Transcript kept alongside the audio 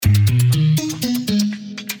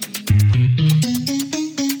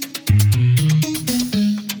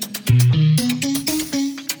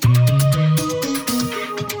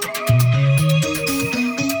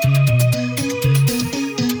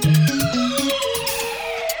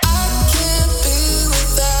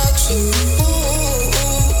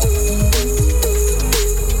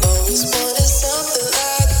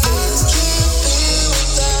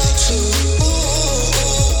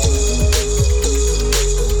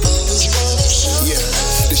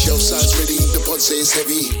can't say it's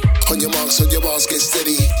heavy. On your marks, on your bars, get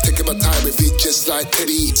steady. Taking my time with it, just like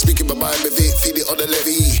Teddy. Speaking my mind with it, feel it on the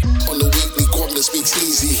levy. On the weekly, Kwam that speaks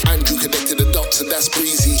easy. Andrew connected the dots and that's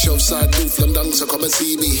breezy. Shelf side, North London, so come and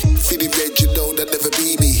see me. Feeling red, you know that never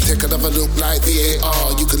be me. Take another look like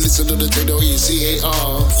VAR. You can listen to the train or you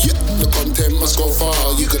CAR. Yeah, the content must go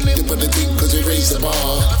far. You can live on the thing cause we raise the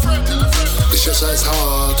bar. The show size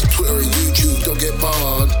hard. Twitter and YouTube, don't get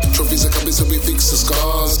barred. Trophies are coming so we fix the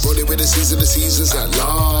scars. Rolling with the season's at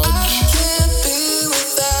large. I can't be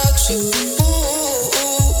without you.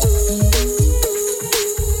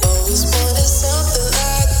 Always wanted something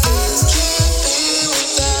like this. Can't be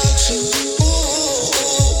without you.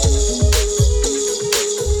 Always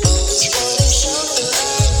wanted something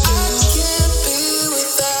like this. I can't be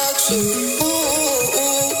without you.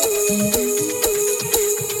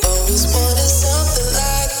 Always wanted something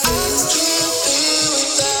like this. Can't be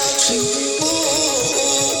without you.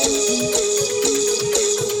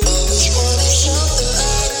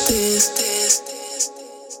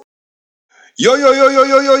 Yo, yo, yo, yo,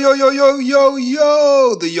 yo, yo, yo, yo, yo, yo,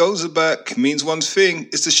 yo. The yo's are back. Means one thing.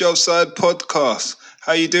 It's the Shelfside Podcast.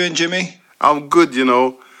 How you doing, Jimmy? I'm good, you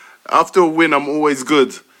know. After a win, I'm always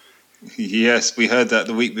good. Yes, we heard that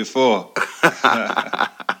the week before.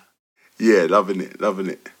 Yeah, loving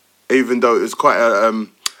it. Even though it was quite a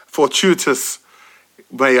fortuitous,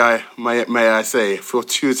 may I say,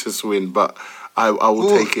 fortuitous win, but I will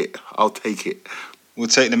take it. I'll take it. We'll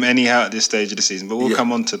take them anyhow at this stage of the season, but we'll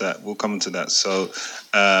come on to that. So,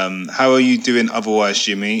 how are you doing otherwise,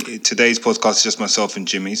 Jimmy? Today's podcast is just myself and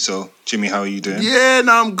Jimmy. So, Jimmy, how are you doing? Yeah,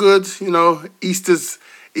 no, I'm good. You know, Easter's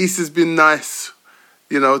been nice.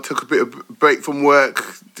 You know, took a bit of break from work,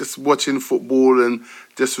 just watching football and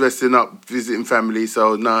just resting up, visiting family.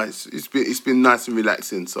 So, nice. It's been nice and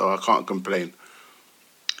relaxing. So I can't complain.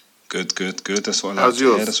 Good. That's what I like. How's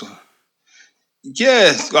yours? Yeah, that's what.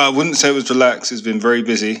 Yeah, I wouldn't say it was relaxed. It's been very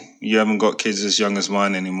busy. You haven't got kids as young as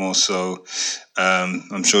mine anymore, so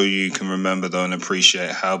I'm sure you can remember though and appreciate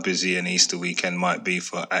how busy an Easter weekend might be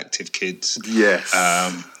for active kids. Yes.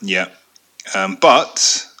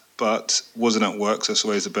 But wasn't at work, so that's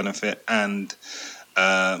always a benefit. And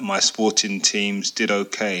my sporting teams did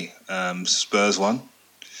okay. Spurs won.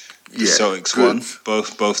 The Celtics won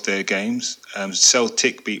both their games.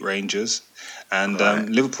 Celtic beat Rangers. And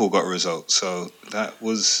Liverpool got a result, so that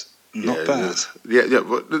was not bad. Yeah.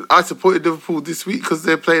 But I supported Liverpool this week because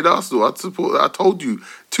they're playing Arsenal. I told you,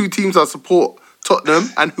 two teams I support: Tottenham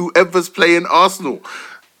and whoever's playing Arsenal.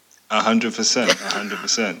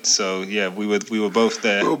 100%. So yeah, we were both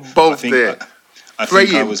there. We were both there. I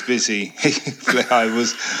think I was busy.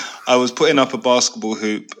 I was putting up a basketball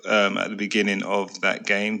hoop at the beginning of that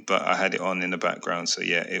game, but I had it on in the background. So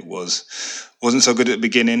yeah, it wasn't so good at the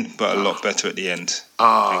beginning, but a lot better at the end.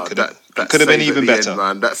 That could have been even better. End,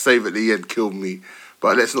 man. That save at the end killed me.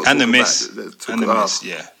 But let's not. And talk the miss.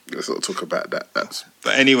 Yeah. Let's not talk about that.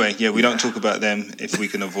 But anyway, yeah, we don't talk about them if we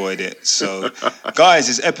can avoid it. So, guys,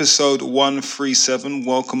 it's episode 137.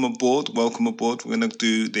 Welcome aboard. We're going to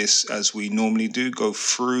do this as we normally do, go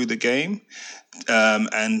through the game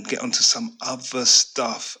and get onto some other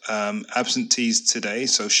stuff. Absentees today.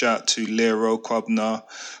 So shout out to Lero, Kwabna,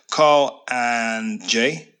 Carl and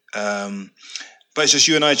Jay. But it's just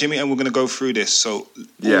you and I, Jimmy, and we're going to go through this. So,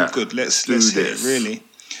 all good. Let's hit it, really.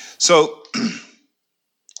 So,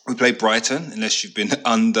 we played Brighton, unless you've been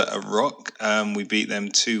under a rock. We beat them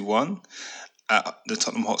 2-1 at the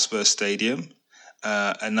Tottenham Hotspur Stadium.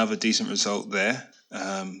 Another decent result there.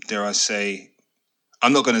 Dare I say,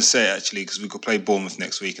 I'm not going to say it actually, because we could play Bournemouth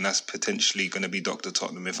next week, and that's potentially going to be Dr.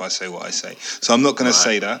 Tottenham if I say what I say. So I'm not going to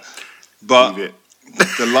say that. But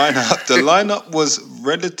the lineup was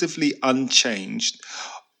relatively unchanged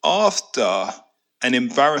after an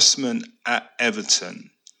embarrassment at Everton.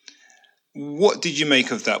 What did you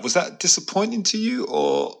make of that? Was that disappointing to you,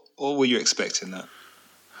 or were you expecting that?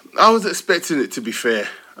 I was expecting it, to be fair.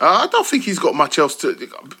 I don't think he's got much else to...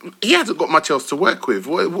 He hasn't got much else to work with.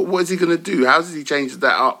 What is he going to do? How does he change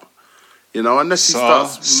that up? You know, unless he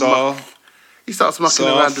starts mucking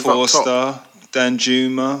around with up top.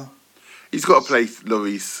 Danjuma. He's got to play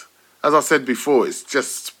Lloris. As I said before, it's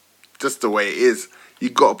just the way it is.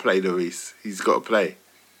 You've got to play Lloris. He's got to play.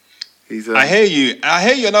 I hear you,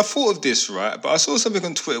 and I thought of this, right? But I saw something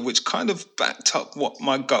on Twitter which kind of backed up what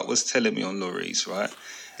my gut was telling me on Lloris, right?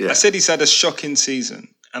 Yeah. I said he's had a shocking season,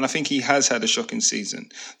 and I think he has had a shocking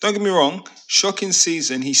season. Don't get me wrong, shocking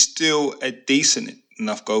season, he's still a decent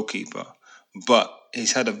enough goalkeeper, but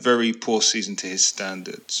he's had a very poor season to his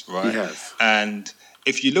standards, right? He has. And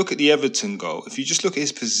if you look at the Everton goal, if you just look at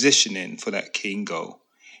his positioning for that Keane goal,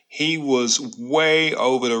 he was way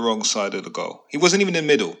over the wrong side of the goal. He wasn't even in the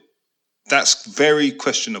middle. That's very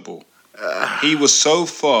questionable. He was so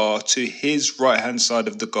far to his right-hand side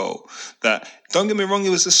of the goal that, don't get me wrong, he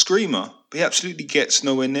was a screamer, but he absolutely gets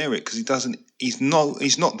nowhere near it because he's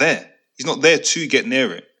not there. He's not there to get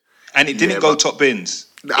near it. And it didn't go top bins.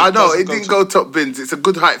 I know, it didn't go top bins. It's a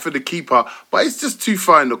good height for the keeper, but it's just too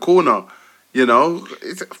far in the corner, you know.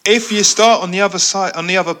 If you start on the other side, on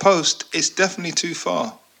the other post, it's definitely too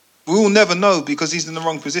far. We will never know because he's in the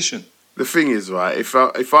wrong position. The thing is, right, if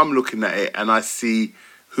I'm looking at it and I see,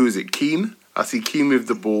 who is it, Keane? I see Keane with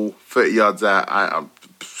the ball 30 yards out, I'm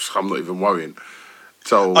not even worrying.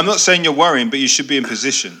 So I'm not saying you're worrying, but you should be in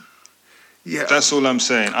position. Yeah, that's all I'm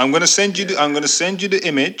saying. I'm going to send you. I'm going to send you the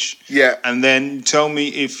image. Yeah, and then tell me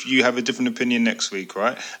if you have a different opinion next week,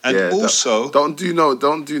 right? And also, don't do no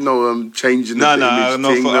changing. No, I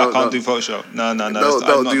can't do Photoshop. No.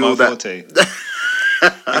 Don't do all that.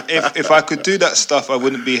 if I could do that stuff, I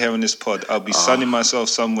wouldn't be here on this pod. I'll be sunning myself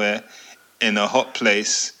somewhere in a hot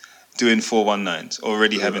place doing 419s.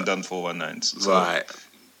 Already having done 419s. So, right.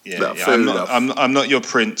 Yeah. I'm not your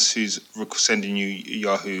prince who's sending you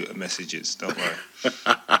Yahoo messages. Don't worry.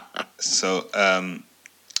 So,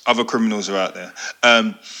 other criminals are out there.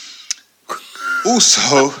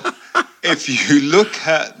 Also, if you look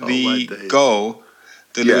at the goal,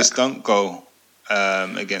 the Lewis Dunk goal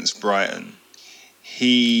against Brighton,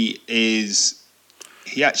 he's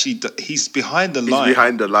behind the line. He's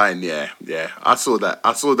behind the line. Yeah. I saw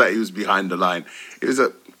that he was behind the line.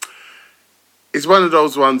 It's one of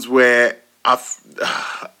those ones where I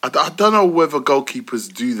don't know whether goalkeepers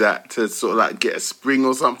do that to sort of like get a spring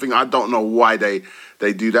or something. I don't know why they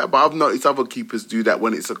do that, but I've noticed other keepers do that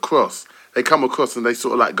when it's a cross. They come across and they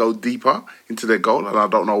sort of like go deeper into their goal, and I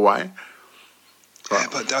don't know why.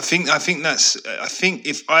 But I think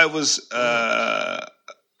if I was a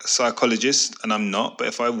psychologist, and I'm not, but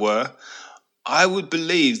if I were, I would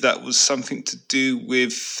believe that was something to do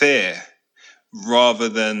with fear rather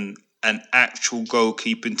than an actual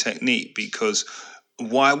goalkeeping technique, because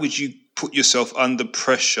why would you put yourself under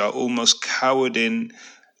pressure, almost cowering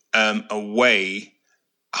away,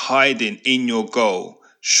 hiding in your goal?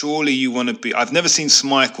 Surely you want to be... I've never seen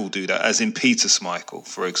Schmeichel do that, as in Peter Schmeichel,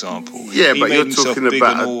 for example. Yeah, but you're talking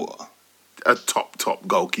about a top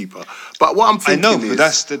goalkeeper. But what I'm thinking I know,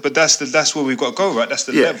 that's where we've got to go, right? That's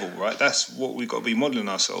the level, right? That's what we've got to be modelling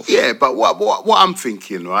ourselves. Yeah, but what I'm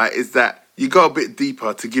thinking, right, is that you go a bit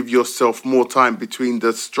deeper to give yourself more time between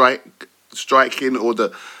the striking or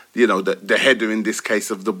the header in this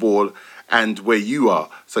case of the ball and where you are.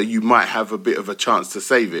 So you might have a bit of a chance to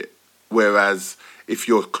save it. Whereas if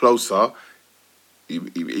you're closer,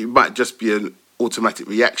 it might just be an automatic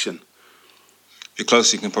reaction. If you're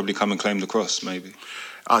closer, you can probably come and claim the cross, maybe.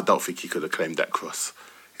 I don't think he could have claimed that cross.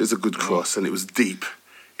 It was a good cross and it was deep.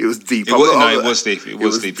 It was deep. It was deep. It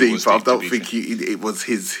was deep. I don't think it was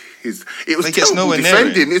his. It was terrible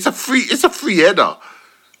defending. It's a free header.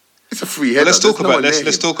 It's a free header. Well,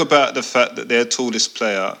 let's talk about the fact that their tallest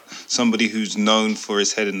player, somebody who's known for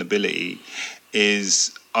his heading ability,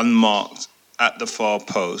 is unmarked at the far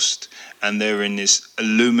post, and they're in this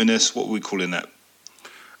luminous, what are we calling that,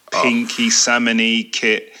 pinky salmony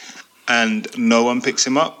kit, and no one picks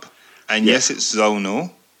him up. And yes, it's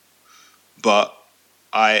zonal, but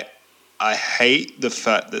I hate the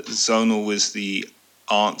fact that zonal was the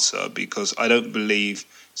answer, because I don't believe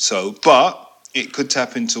so. But it could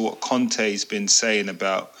tap into what Conte's been saying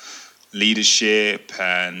about leadership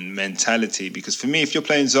and mentality. Because for me, if you're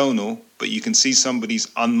playing zonal, but you can see somebody's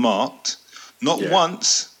unmarked, not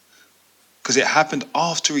once, because it happened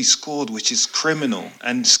after he scored, which is criminal,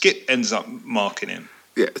 and Skip ends up marking him.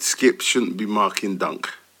 Yeah, Skip shouldn't be marking Dunk.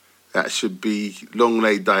 That should be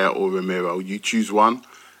Longley, Dyer or Romero. You choose one.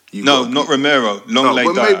 Not Romero.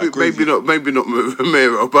 Longley, Dyer. Maybe not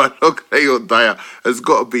Romero, but Longley or Dyer has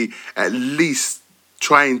got to be at least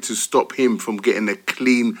trying to stop him from getting a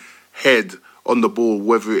clean head on the ball,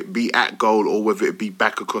 whether it be at goal or whether it be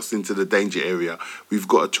back across into the danger area. We've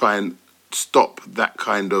got to try and stop that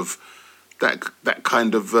kind of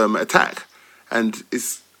attack. And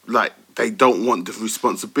it's like they don't want the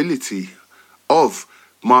responsibility of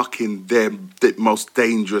marking their most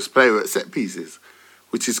dangerous player at set pieces,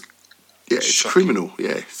 which is it's criminal.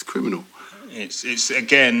 Yeah, it's criminal. It's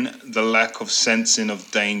again the lack of sensing of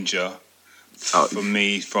danger for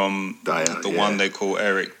me from Dyer, the one they call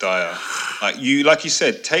Eric Dyer. Like you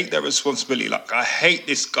said, take that responsibility. Like, I hate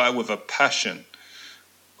this guy with a passion.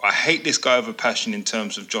 I hate this guy with a passion in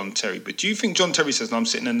terms of John Terry. But do you think John Terry says, "No, I'm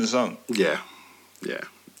sitting in the zone"? Yeah,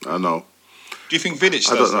 I know. Do you think Vidic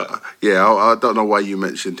I does don't know. that? Yeah, I don't know why you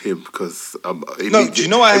mentioned him because No, do you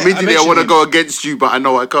know why immediately I want to go against you, but I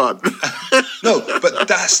know I can't. No, but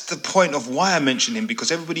that's the point of why I mention him, because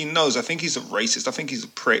everybody knows I think he's a racist, I think he's a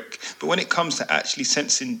prick. But when it comes to actually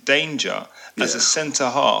sensing danger as a centre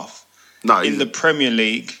half in the Premier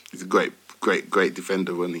League, he's a great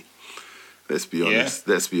defender, wasn't he? Let's be honest.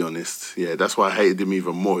 Let's be honest. Yeah, that's why I hated him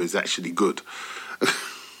even more. He's actually good.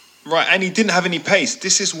 Right, and he didn't have any pace.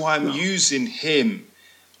 This is why I'm using him.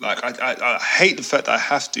 Like, I hate the fact that I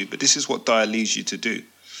have to, but this is what Dyer leads you to do.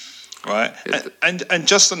 Right? Yeah. And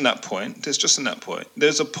just on that point, there's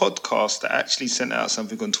a podcast that actually sent out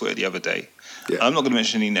something on Twitter the other day. Yeah. I'm not going to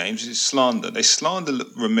mention any names. It's slander. They slander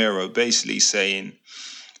Romero, basically saying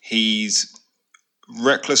he's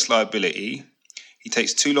reckless liability. He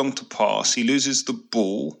takes too long to pass. He loses the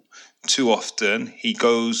ball too often. He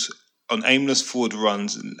goes on aimless forward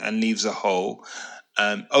runs and leaves a hole.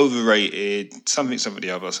 Overrated. Something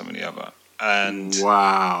the other. And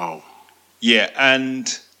wow. Yeah,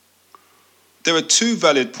 and there are two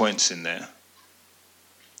valid points in there.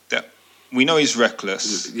 That we know he's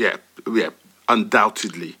reckless. Yeah,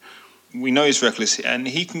 undoubtedly. We know he's reckless, and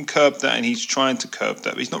he can curb that, and he's trying to curb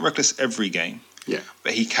that. But he's not reckless every game. Yeah.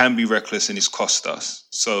 But he can be reckless, and it's cost us.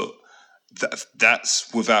 So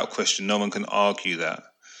that's without question. No one can argue that.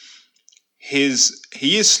 He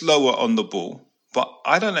is slower on the ball, but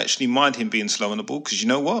I don't actually mind him being slow on the ball, because you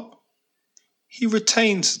know what? He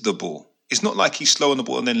retains the ball. It's not like he's slow on the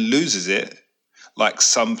ball and then loses it, like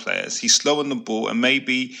some players. He's slow on the ball, and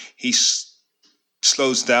maybe he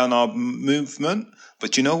slows down our movement.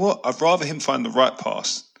 But you know what? I'd rather him find the right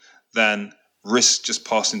pass than risk just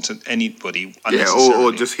passing to anybody unnecessarily. Yeah,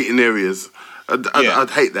 or just hitting areas. I'd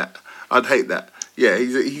hate that. Yeah,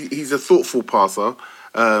 he's a thoughtful passer,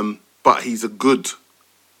 but he's a good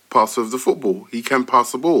passer of the football. He can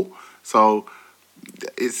pass the ball. So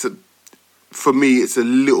for me, it's a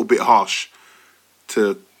little bit harsh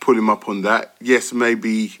to pull him up on that. Yes,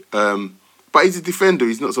 maybe, but he's a defender.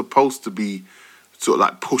 He's not supposed to be sort of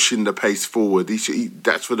like pushing the pace forward.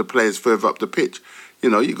 That's for the players further up the pitch. You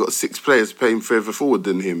know, you've got 6 players playing further forward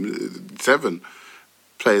than him, 7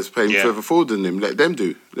 players playing further forward than him. Let them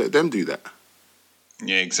do that.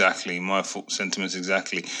 Yeah, exactly. My sentiments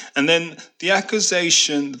exactly. And then the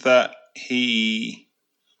accusation that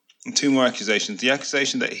two more accusations. The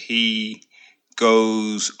accusation that he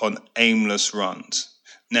goes on aimless runs.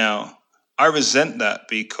 Now, I resent that,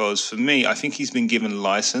 because for me, I think he's been given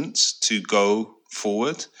license to go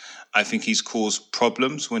forward. I think he's caused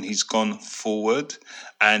problems when he's gone forward.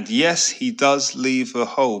 And yes, he does leave a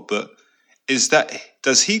hole, but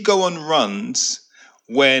does he go on runs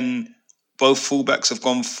when both fullbacks have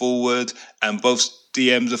gone forward and both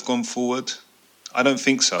DMs have gone forward? I don't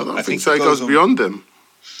think so. I think so. He goes beyond them.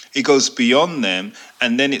 He goes beyond them,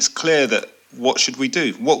 and then it's clear that what should we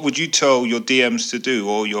do? What would you tell your DMs to do,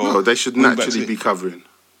 or your? No, they should naturally be covering.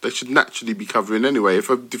 They should naturally be covering anyway. If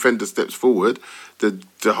a defender steps forward, the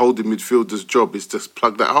holding midfielder's job is to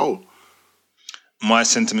plug that hole. My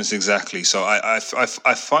sentiments exactly. So I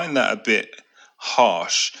find that a bit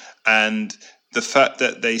harsh, and the fact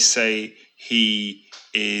that they say he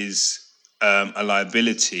is a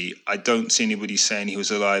liability, I don't see anybody saying he was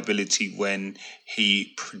a liability when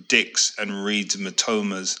he predicts and reads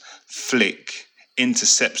Matoma's flick,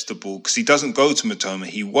 intercepts the ball, because he doesn't go to Matoma.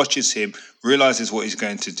 He watches him, realizes what he's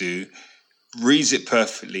going to do, reads it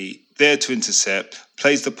perfectly, there to intercept,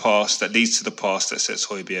 plays the pass that leads to the pass that sets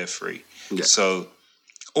Højbjerg free. Yeah. So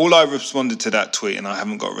all I responded to that tweet, and I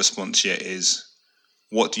haven't got a response yet, is,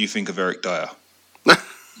 what do you think of Eric Dyer?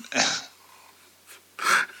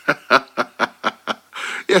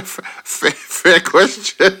 Yeah, fair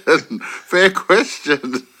question. Fair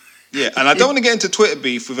question. Yeah, and I don't want to get into Twitter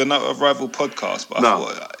beef with another rival podcast, but I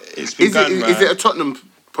thought it's been going around. Is it a Tottenham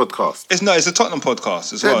podcast? It's a Tottenham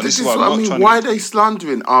podcast as well. This is what I mean. Why are they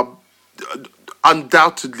slandering our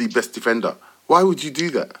undoubtedly best defender? Why would you do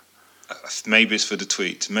that? Maybe it's for the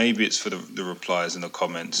tweets. Maybe it's for the replies and the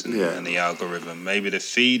comments and the algorithm. Maybe they're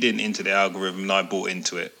feeding into the algorithm, and I bought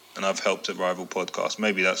into it, and I've helped a rival podcast.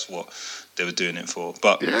 Maybe that's what they were doing it for.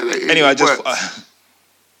 But anyway,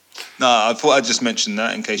 I thought I'd just mention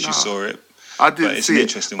that in case you saw it. I didn't see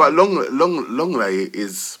it. But Longley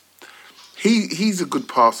is he's a good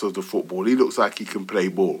passer of the football. He looks like he can play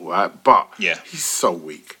ball, right? But he's so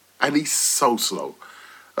weak and he's so slow.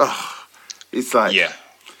 It's like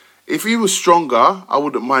if he was stronger, I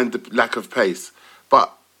wouldn't mind the lack of pace.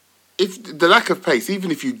 But if the lack of pace,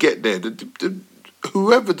 even if you get there,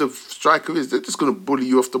 whoever the striker is, they're just going to bully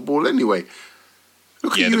you off the ball anyway. The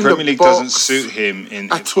Premier League doesn't suit him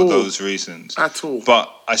for those reasons. At all.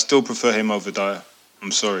 But I still prefer him over Dyer.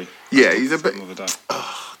 I'm sorry. Yeah, he's a bit...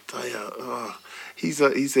 Dyer, he's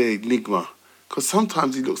an enigma. Because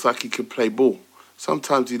sometimes he looks like he could play ball.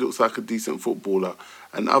 Sometimes he looks like a decent footballer.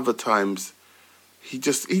 And other times, he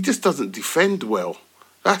just doesn't defend well.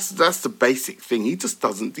 That's the basic thing. He just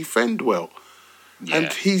doesn't defend well. Yeah,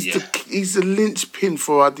 and he's the linchpin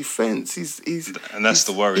for our defence. And that's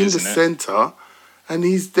the worry, isn't it? In the centre, and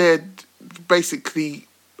he's there basically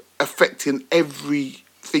affecting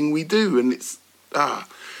everything we do. And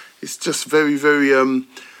it's just very, very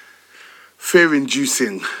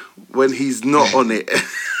fear-inducing when he's not on it.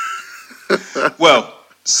 Well,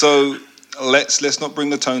 so let's not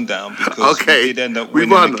bring the tone down, because we did end up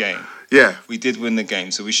winning the game. Yeah, we did win the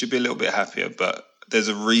game, so we should be a little bit happier. But there's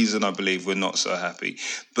a reason I believe we're not so happy.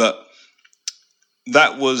 But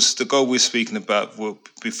that was the goal we're speaking about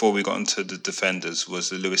before we got into the defenders, was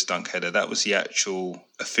the Lewis Dunk header. That was the actual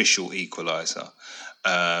official equaliser.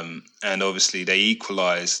 And obviously they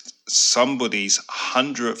equalised somebody's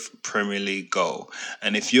 100th Premier League goal.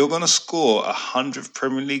 And if you're going to score a 100th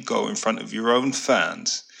Premier League goal in front of your own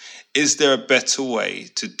fans, is there a better way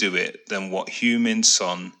to do it than what Heung-min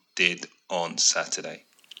Son did on Saturday?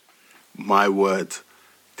 My word.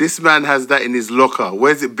 This man has that in his locker.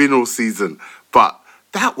 Where's it been all season? But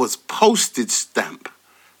that was postage stamp.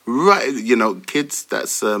 Right, kids,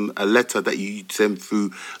 that's a letter that you send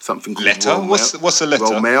through something called letter. What's a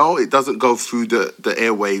letter? Mail. It doesn't go through the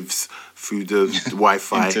airwaves, through the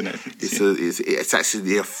Wi-Fi. Internet. It's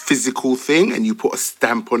actually a physical thing, and you put a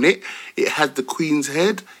stamp on it. It had the Queen's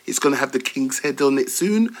head. It's going to have the King's head on it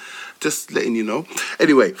soon. Just letting you know.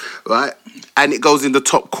 Anyway, right, and it goes in the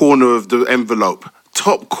top corner of the envelope.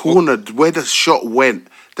 Top corner, where the shot went.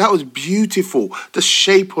 That was beautiful. The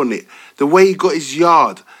shape on it, the way he got his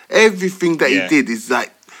yard, everything that he did is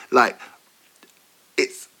like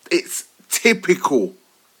it's typical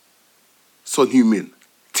Son Heung-min.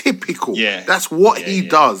 Typical. Yeah. That's what he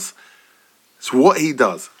does. It's what he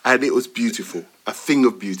does. And it was beautiful. A thing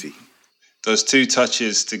of beauty. Those two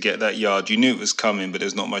touches to get that yard, you knew it was coming, but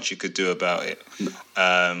there's not much you could do about it.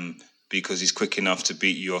 No. Because he's quick enough to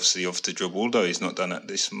beat you obviously off the dribble, although he's not done it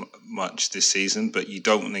this much this season, but you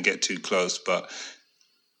don't want to get too close. But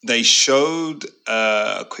they showed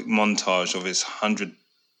a quick montage of his 100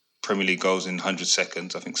 Premier League goals in 100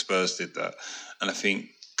 seconds. I think Spurs did that. And I think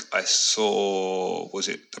I saw,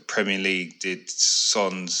 the Premier League did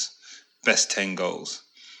Son's best 10 goals.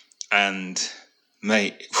 And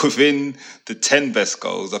mate, within the 10 best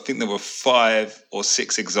goals, I think there were 5 or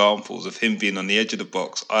 6 examples of him being on the edge of the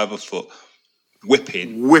box, either foot,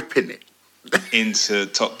 whipping it into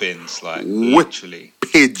top bins, like literally.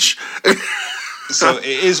 Pidge. So it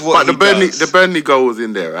is what but the Burnley goal was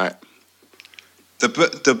in there, right?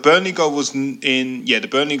 The Burnley goal was in. Yeah, the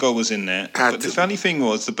Burnley goal was in there. But the funny thing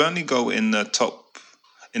was, the Burnley goal in the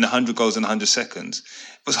 100 goals in 100 seconds.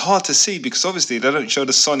 It was hard to see because obviously they don't show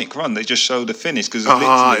the sonic run; they just show the finish because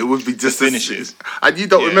it would be just the finishes. And you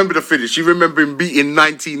don't remember the finish; you remember him beating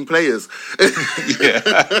 19 players. Yeah,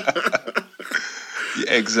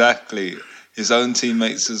 exactly. His own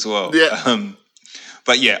teammates as well. Yeah.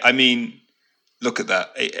 But yeah, I mean, look at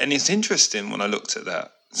that, and it's interesting when I looked at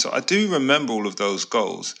that. So I do remember all of those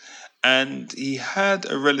goals, and he had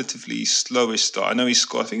a relatively slowish start. I know he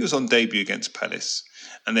scored. I think it was on debut against Palace,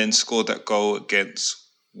 and then scored that goal against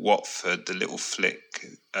Watford, the little flick.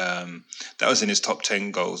 That was in his top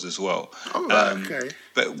 10 goals as well. Oh, right, okay.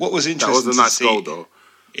 But what was interesting to see... That was a nice goal, though.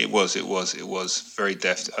 It was very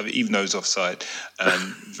deft. I mean, even though it was offside,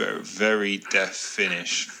 very, very deft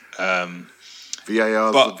finish.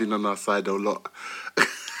 VARs have been on our side a lot.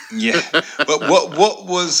 Yeah, but what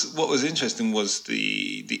was interesting was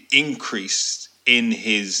the increase in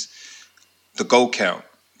the goal count,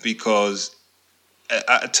 because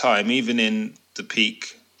at a time, even in the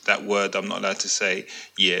peak, that word I'm not allowed to say,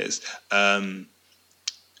 years,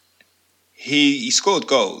 he scored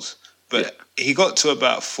goals, but he got to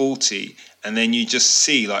about 40, and then you just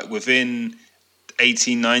see, like, within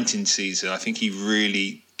 18-19 season, I think he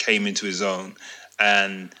really came into his own,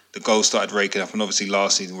 and the goals started raking up. And obviously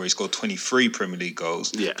last season, where he scored 23 Premier League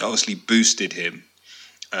goals, that obviously boosted him.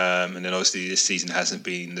 And then obviously this season hasn't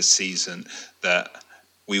been the season that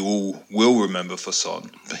we all will remember for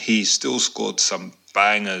Son, but he still scored some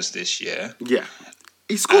bangers this year. Yeah,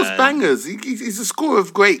 he scores bangers. He's a scorer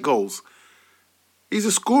of great goals. He's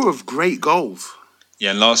a scorer of great goals.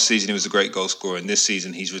 Yeah, and last season he was a great goal scorer, and this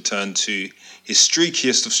season he's returned to his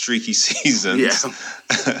streakiest of streaky seasons.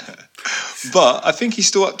 Yeah. But I think he's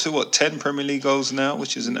still up to 10 Premier League goals now,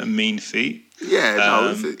 which isn't a mean feat.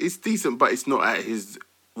 Yeah, it's decent, but it's not at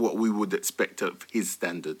what we would expect of his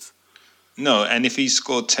standards. No, and if he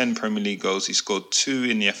scored 10 Premier League goals, he scored 2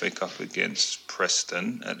 in the FA Cup against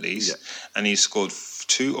Preston, at least, and he scored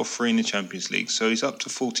 2 or 3 in the Champions League. So he's up to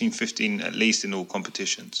 14, 15, at least in all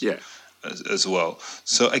competitions as well.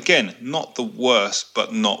 So again, not the worst,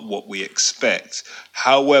 but not what we expect.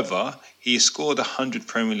 However, he has scored 100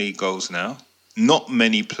 Premier League goals now. Not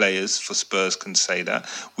many players for Spurs can say that.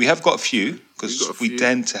 We have got a few, because we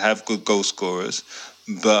tend to have good goal scorers,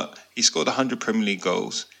 but he scored 100 Premier League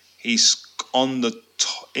goals. He's on the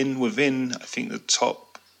within I think the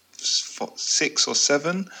top 6 or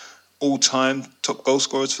 7 all-time top goal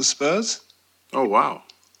scorers for Spurs. Oh wow,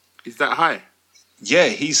 is that high? Yeah,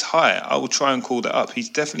 he's high. I will try and call that up. He's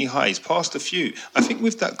definitely high. He's passed a few. I think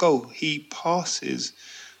with that goal, he passes.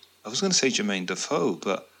 I was going to say Jermaine Defoe,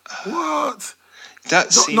 but what? That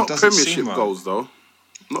not, scene not doesn't Premiership seem right. goals though.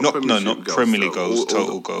 Not Premier League goals.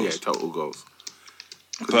 Total goals. Yeah, total goals.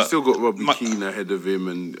 But he's still got Robbie Keane ahead of him,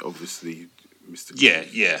 and obviously Mr.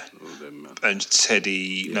 Yeah. Them, and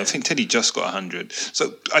Teddy. Yeah. No, I think Teddy just got 100.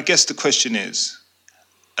 So I guess the question is,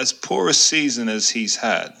 as poor a season as he's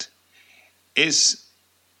had, is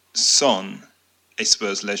Son a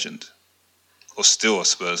Spurs legend, or still a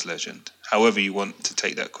Spurs legend? However you want to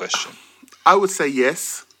take that question. I would say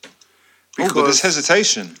yes. Because, but there's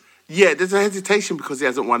hesitation. Yeah, there's a hesitation because he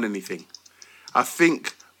hasn't won anything. I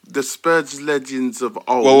think the Spurs legends of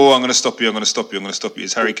old... Whoa, I'm going to stop you.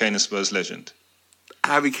 Is Harry Kane a Spurs legend?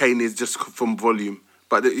 Harry Kane is just from volume,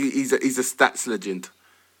 but he's a stats legend.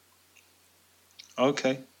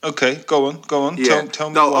 Okay, go on. Yeah. Tell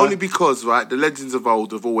me no, why. only because, right, the legends of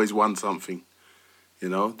old have always won something. You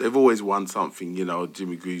know, they've always won something. You know,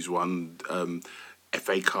 Jimmy Greaves won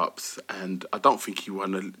FA Cups, and I don't think he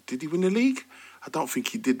won did he win the league? I don't think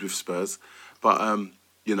he did with Spurs, but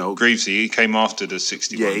you know, Greavesy, he came after the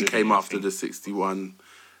 61. Yeah, he came after the 61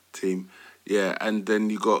 team. Yeah, and then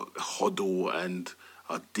you got Hoddle and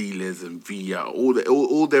Dealers and Villa,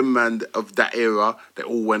 all them man of that era. They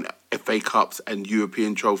all won FA Cups and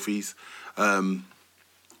European trophies.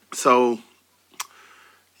 So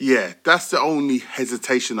yeah, that's the only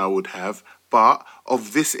hesitation I would have. But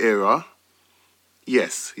of this era,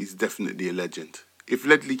 yes, he's definitely a legend. If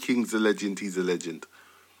Ledley King's a legend, he's a legend.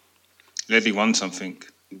 Ledley won something.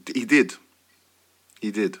 He did.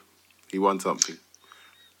 He won something.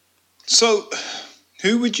 So,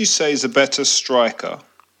 who would you say is a better striker?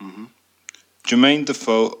 Mm-hmm. Jermaine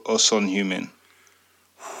Defoe or Son Heung-min?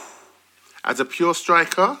 As a pure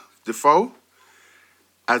striker, Defoe.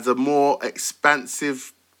 As a more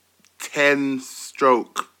expansive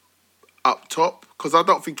 10-stroke up top, because I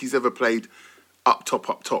don't think he's ever played up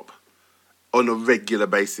top on a regular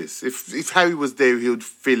basis. If Harry was there, he would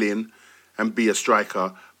fill in and be a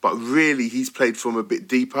striker. But really, he's played from a bit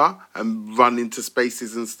deeper and run into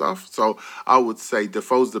spaces and stuff. So I would say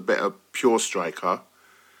Defoe's the better pure striker.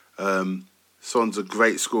 Son's a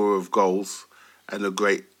great scorer of goals and a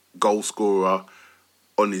great goal scorer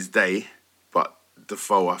on his day. But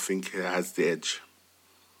Defoe, I think, has the edge.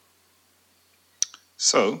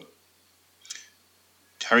 So,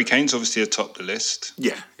 Harry Kane's obviously atop the list.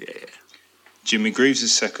 Yeah. Jimmy Greaves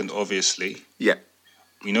is second, obviously. Yeah.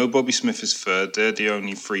 We know Bobby Smith is third. They're the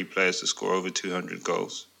only 3 players to score over 200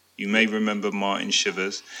 goals. You may remember Martin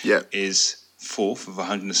Shivers is fourth with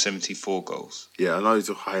 174 goals. Yeah, I know he's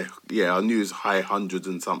a high. Yeah, I knew he was high hundreds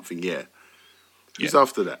and something. Yeah. Who's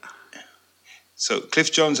after that? So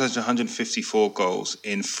Cliff Jones has 154 goals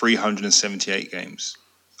in 378 games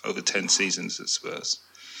over 10 seasons at Spurs.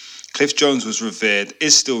 Cliff Jones was revered,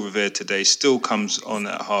 is still revered today, still comes on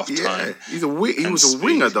at half-time. Yeah, he was a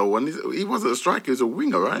winger, though. And he wasn't a striker, he was a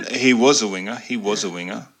winger, right? He was a winger.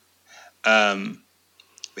 But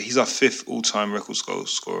he's our 5th all-time record goal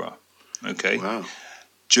scorer. Okay? Wow.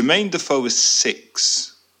 Jermaine Defoe is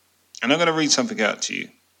 6. And I'm going to read something out to you.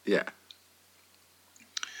 Yeah.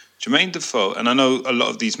 Jermaine Defoe, and I know a lot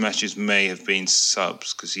of these matches may have been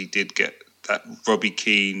subs, because he did get that Robbie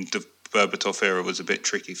Keane, Berbatov era was a bit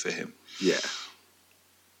tricky for him. Yeah.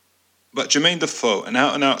 But Jermaine Defoe, an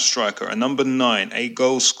out-and-out striker, a number 9, a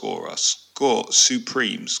goal scorer, scored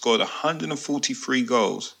 143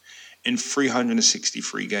 goals in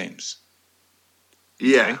 363 games.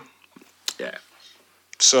 Yeah. Okay? Yeah.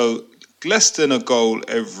 So less than a goal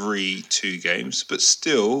every 2 games, but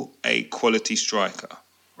still a quality striker,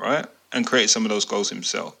 right? And created some of those goals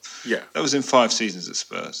himself. Yeah. That was in 5 seasons at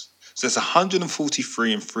Spurs. So that's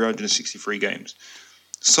 143 in 363 games.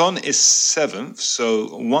 Son is 7th,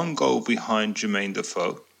 so 1 goal behind Jermaine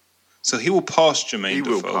Defoe. So he will pass Jermaine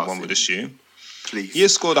Defoe, one would assume. Please. He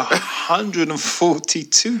has scored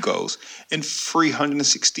 142 goals in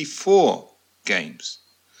 364 games.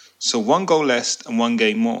 So 1 goal less and 1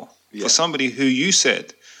 game more. Yeah. For somebody who you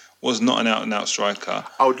said was not an out-and-out striker.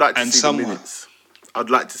 I would like to see the minutes. I'd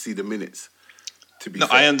like to see the minutes. No,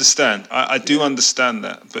 fair. I understand. I do understand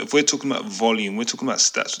that. But if we're talking about volume, we're talking about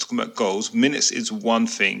stats, we're talking about goals. Minutes is one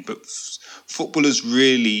thing. But footballers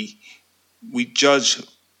really, we judge,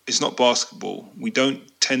 it's not basketball. We don't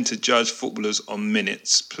tend to judge footballers on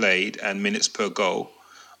minutes played and minutes per goal.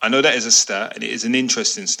 I know that is a stat, and it is an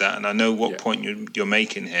interesting stat, and I know what point you're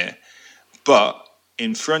making here. But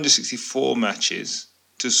in 364 matches,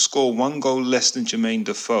 to score 1 goal less than Jermaine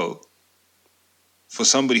Defoe, for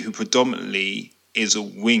somebody who predominantly is a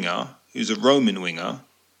winger, who's a Roman winger,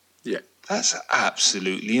 that's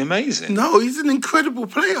absolutely amazing. No, he's an incredible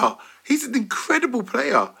player.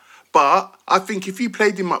 But I think if you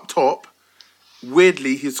played him up top,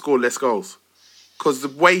 weirdly, he'd score less goals. Because the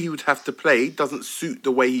way he would have to play doesn't suit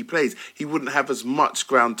the way he plays. He wouldn't have as much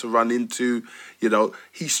ground to run into. You know,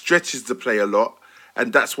 he stretches the play a lot.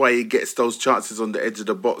 And that's why he gets those chances on the edge of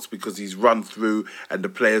the box, because he's run through and the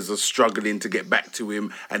players are struggling to get back to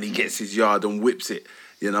him, and he gets his yard and whips it.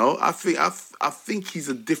 You know, I think he's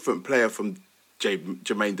a different player from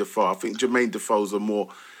Jermaine Defoe. I think Jermaine Defoe's a more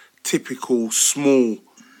typical small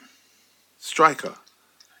striker.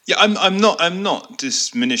 Yeah, I'm not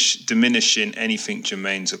diminishing anything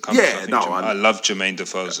Jermaine's accomplished. I love Jermaine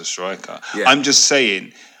Defoe as a striker. Yeah. I'm just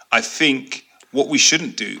saying, I think what we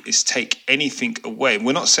shouldn't do is take anything away.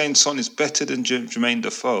 We're not saying Son is better than Jermaine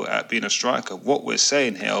Defoe at being a striker. What we're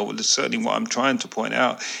saying here, or certainly what I'm trying to point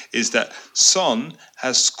out, is that Son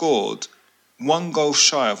has scored 1 goal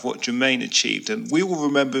shy of what Jermaine achieved. And we will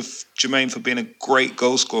remember Jermaine for being a great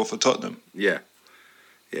goal scorer for Tottenham. Yeah.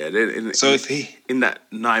 Yeah. In that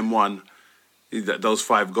 9-1, those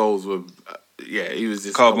 5 goals were... he was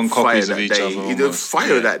just carbon copies of each other. He was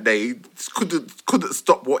fire that day. He couldn't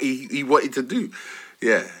stop what he wanted to do.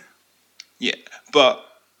 Yeah. Yeah, but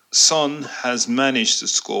Son has managed to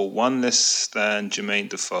score 1 less than Jermaine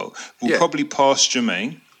Defoe. We'll probably pass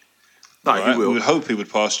Jermaine. No, he will. We would hope he would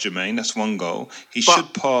pass Jermaine. That's 1 goal. He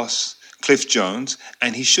should pass Cliff Jones,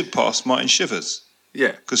 and he should pass Martin Shivers.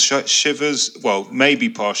 Yeah. Because Shivers, maybe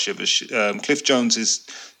pass Shivers. Cliff Jones is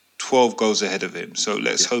 12 goals ahead of him. So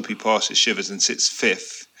let's hope he passes Shivers and sits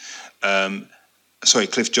 5th.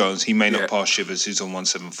 Cliff Jones, he may not pass Shivers, who's on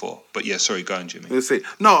 174. But go on, Jimmy. Let's see.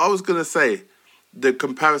 No, I was going to say, the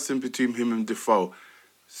comparison between him and Defoe,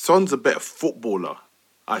 Son's a better footballer,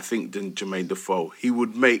 I think, than Jermaine Defoe. He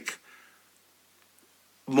would make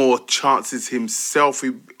more chances himself.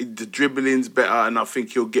 The dribbling's better, and I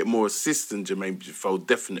think he'll get more assists than Jermaine Defoe,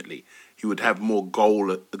 definitely. He would have more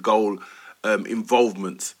goal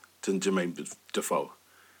involvement than Jermaine Defoe.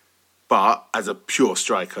 But as a pure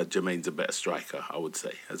striker, Jermaine's a better striker, I would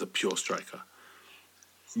say, as a pure striker.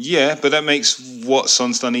 Yeah, but that makes what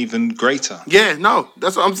Son's done even greater. Yeah, no,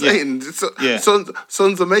 that's what I'm saying.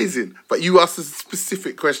 Son's amazing. But you asked a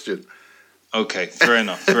specific question. Okay, fair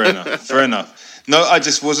enough. No, I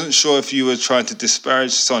just wasn't sure if you were trying to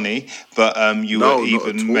disparage Sonny, but you were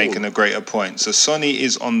even making a greater point. So Sonny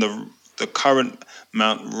is on the current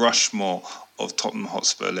Mount Rushmore of Tottenham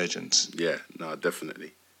Hotspur legends. Yeah, no,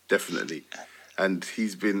 definitely. And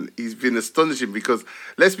he's been astonishing, because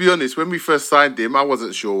let's be honest, when we first signed him, I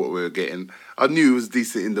wasn't sure what we were getting. I knew he was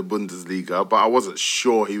decent in the Bundesliga, but I wasn't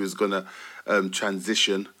sure he was going to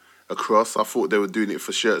transition across. I thought they were doing it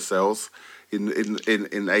for shirt sales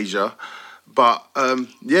in Asia. But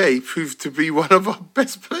he proved to be one of our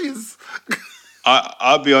best players.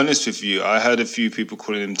 I'll be honest with you. I heard a few people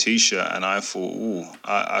calling him T-shirt, and I thought,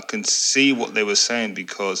 I can see what they were saying,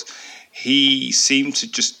 because he seemed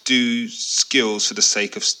to just do skills for the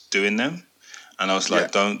sake of doing them. And I was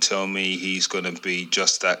like, don't tell me he's going to be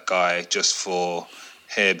just that guy just for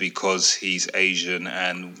hair because he's Asian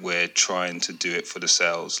and we're trying to do it for the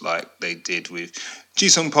sales like they did with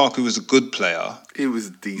Ji-sung Park, who was a good player. He was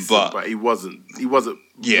decent, but he wasn't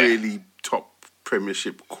really top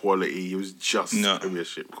Premiership quality. He was just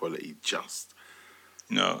Premiership quality, just.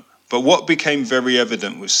 No. But what became very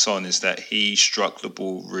evident with Son is that he struck the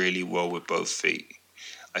ball really well with both feet.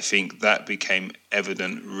 I think that became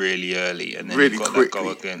evident really early. And then really he got quickly. That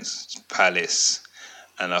goal against Palace.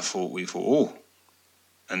 And we thought,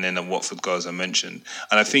 and then the Watford goal, as I mentioned.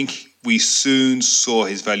 And I think we soon saw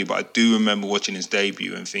his value. But I do remember watching his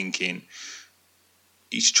debut and thinking,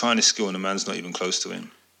 he's trying to skill and the man's not even close to him.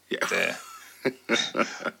 Yeah. There.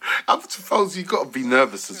 I suppose you've got to be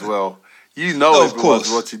nervous as well. You know, everyone's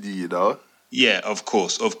watching you, you know. Yeah, of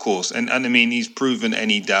course. And I mean, he's proven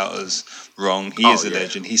any doubters wrong. He is a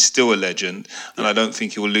legend. He's still a legend. And I don't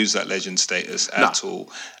think he will lose that legend status at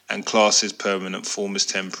all. And class is permanent, form is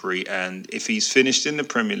temporary. And if he's finished in the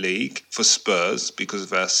Premier League for Spurs, because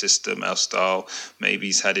of our system, our style, maybe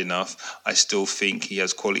he's had enough, I still think he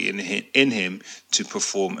has quality in him to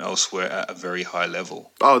perform elsewhere at a very high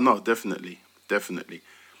level. Oh, no, definitely.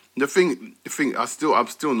 The thing, I'm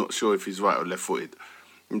still not sure if he's right or left-footed.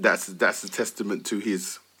 That's a testament to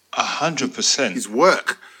his 100% his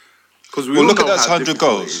work. Because look at those 100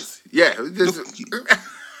 goals. Yeah,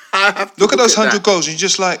 look at those 100 goals. And you're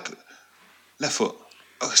just like, left foot.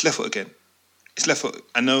 Oh, it's left foot again. It's left foot.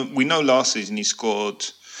 We know last season he scored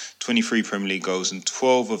 23 Premier League goals, and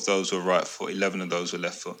 12 of those were right foot, 11 of those were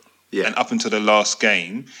left foot. Yeah. And up until the last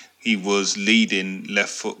game, he was leading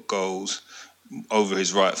left foot goals over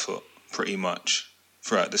his right foot pretty much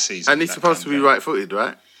throughout the season. And he's supposed to be right-footed,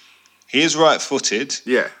 right? He is right-footed.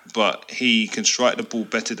 Yeah. But he can strike the ball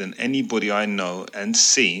better than anybody I know and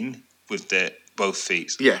seen with their both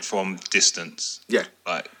feet from distance. Yeah.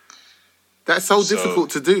 Like, that's so difficult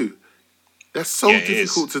to do. That's so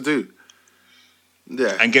difficult to do.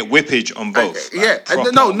 Yeah. And get whippage on both.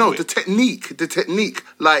 The technique,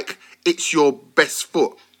 like it's your best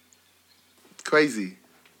foot. Crazy.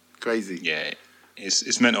 Yeah.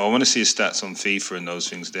 It's mental. I want to see his stats on FIFA and those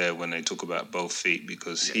things there when they talk about both feet,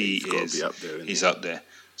 because he's up there.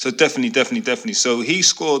 So definitely. So he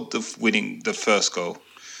scored the first goal.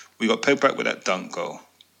 We got pegged back with that dunk goal.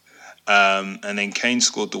 And then Kane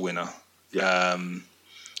scored the winner. Yeah.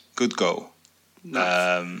 Good goal.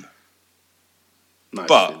 Nice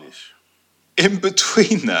finish. In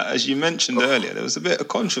between that, as you mentioned earlier, there was a bit of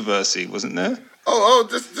controversy, wasn't there?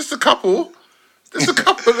 Just a couple. There's a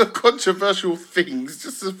couple of controversial things.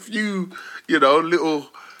 Just a few, little.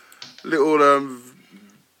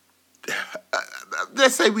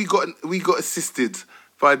 Let's say we got assisted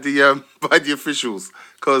by the officials,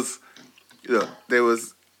 because there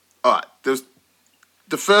was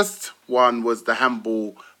the first one was the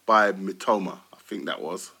handball by Mitoma. I think that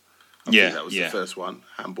was. I think that was the first one.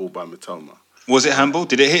 Handball by Mitoma. Was it handball?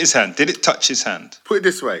 Did it hit his hand? Did it touch his hand? Put it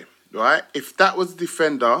this way, right? If that was the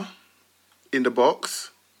defender in the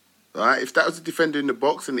box, right? If that was the defender in the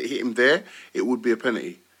box and it hit him there, it would be a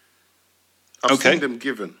penalty. I've seen them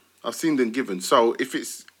given. So if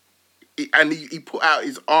it's... And he put out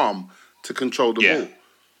his arm to control the ball.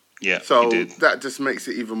 Yeah, so he did. That just makes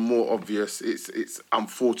it even more obvious. It's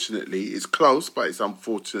unfortunately, it's close, but it's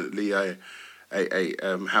unfortunately a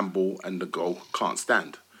handball, and the goal can't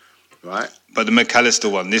stand, right? But the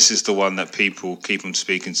McAllister one, this is the one that people keep on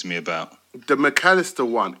speaking to me about. The McAllister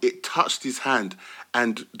one, it touched his hand,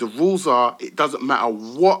 and the rules are it doesn't matter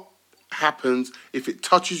what happens, if it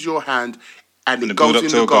touches your hand and it goes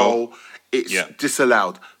in the goal, it's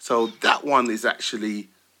disallowed. So that one is actually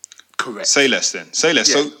correct. Say less then. Say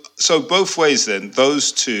less. Yeah. So both ways then,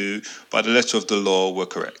 those two, by the letter of the law, were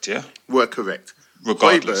correct, yeah? Were correct.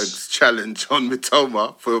 Regardless. Højbjerg's challenge on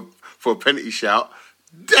Mitoma for a penalty shout,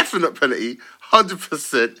 definite penalty,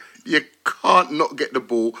 100%. You can't not get the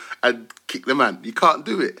ball and kick the man. You can't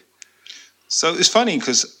do it. So it's funny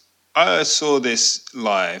because I saw this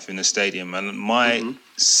live in the stadium, and my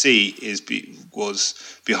seat was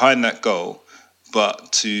behind that goal,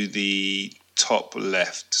 but to the top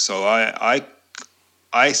left. So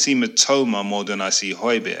I see Mitoma more than I see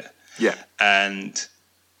Højbjerg. Yeah. And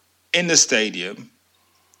in the stadium,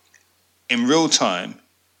 in real time,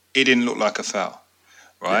 it didn't look like a foul,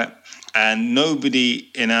 right? Yeah. And nobody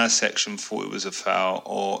in our section thought it was a foul,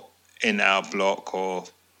 or in our block or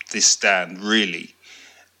this stand, really.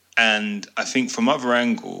 And I think from other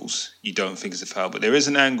angles, you don't think it's a foul, but there is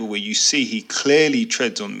an angle where you see he clearly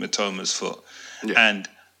treads on Mitoma's foot. Yeah. And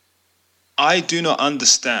I do not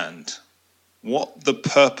understand what the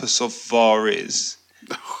purpose of VAR is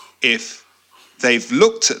if they've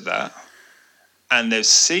looked at that and they've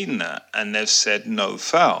seen that and they've said no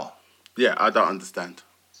foul. Yeah, I don't understand.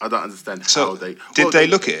 How they... Did they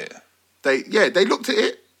look at it? They looked at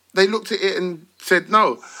it. They looked at it and said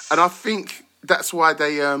no. And I think that's why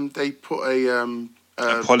they put a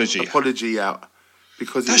apology out.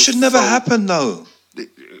 Because that should never happen, though.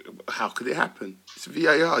 How could it happen? It's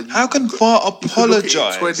VAR. How can VAR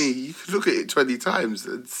apologise? You could look at it 20 times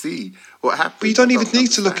and see what happened. But you don't even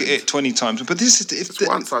need to look at it 20 times. But this is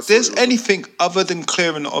if there's anything other than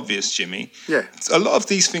clear and obvious, Jimmy. Yeah. A lot of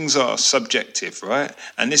these things are subjective, right?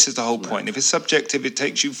 And this is the whole point. If it's subjective, it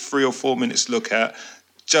takes you 3 or 4 minutes to look at.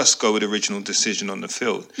 Just go with original decision on the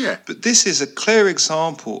field. Yeah. But this is a clear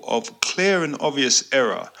example of clear and obvious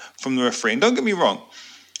error from the referee. And don't get me wrong.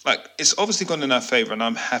 Like, it's obviously gone in our favour, and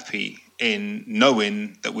I'm happy in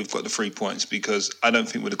knowing that we've got the 3 points, because I don't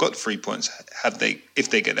think we'd have got the 3 points if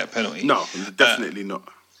they get that penalty. No, definitely not.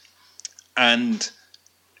 And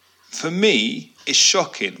for me, it's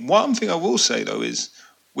shocking. One thing I will say, though, is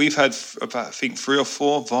we've had about, I think, 3 or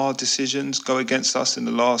 4 VAR decisions go against us in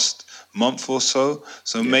the last month or so.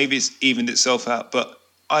 So maybe it's evened itself out. But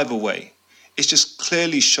either way, it's just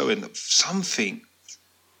clearly showing that something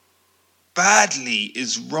badly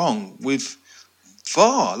is wrong with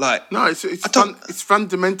VAR. Like, no, it's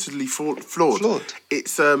fundamentally flawed.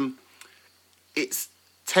 It's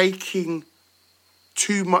taking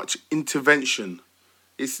too much intervention.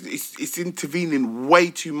 It's intervening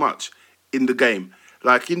way too much in the game.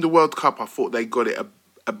 Like in the World Cup, I thought they got it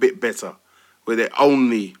a bit better, where they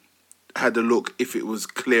only had a look if it was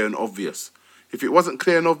clear and obvious. If it wasn't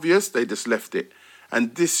clear and obvious, they just left it.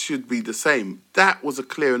 And this should be the same. That was a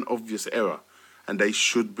clear and obvious error, and they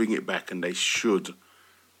should bring it back, and they should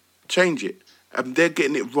change it. And they're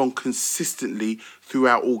getting it wrong consistently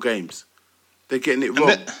throughout all games. They're getting it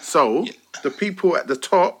wrong. The people at the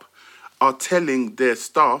top are telling their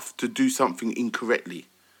staff to do something incorrectly,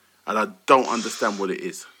 and I don't understand what it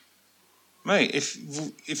is. Mate,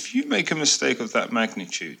 if you make a mistake of that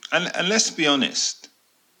magnitude, and let's be honest,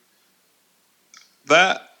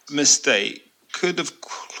 that mistake could have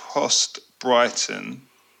cost Brighton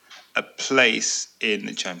a place in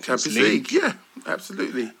the Champions League. Yeah,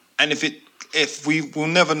 absolutely. And if we will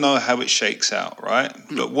never know how it shakes out, right?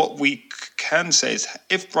 But what we can say is,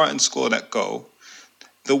 if Brighton score that goal,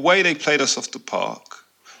 the way they played us off the park,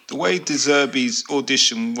 the way Zerbi's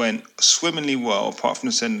audition went swimmingly well, apart from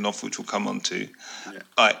the sending off, which we'll come on to,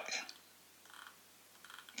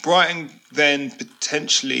 Brighton then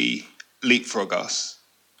potentially leapfrog us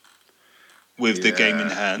with the game in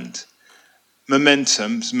hand.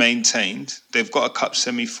 Momentum's maintained. They've got a cup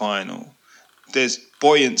semi-final. There's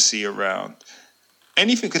buoyancy around.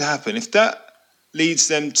 Anything could happen. If that leads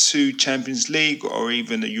them to Champions League or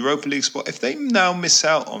even a Europa League spot, if they now miss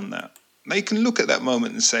out on that, they can look at that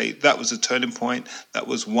moment and say, that was a turning point. That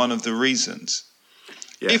was one of the reasons.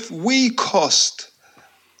 Yeah. If we cost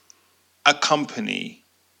a company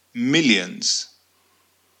millions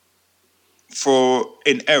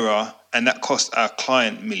in error, and that cost our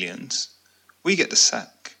client millions, we get the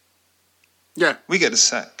sack. Yeah. We get the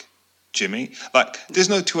sack, Jimmy. Like, there's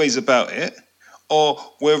no two ways about it. Or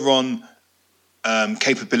we're on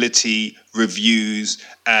capability reviews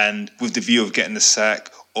and with the view of getting the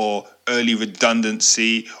sack, or early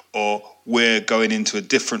redundancy, or we're going into a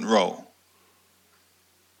different role.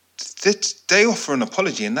 They offer an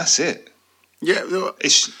apology and that's it. Yeah.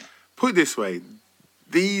 Put it this way.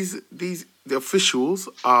 The officials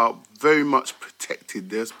are very much protected.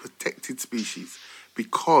 There's protected species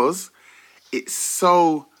because it's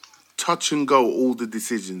so touch and go, all the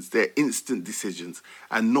decisions. They're instant decisions,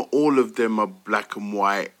 and not all of them are black and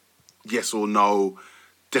white, yes or no,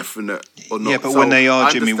 definite or not. Yeah, but when they are,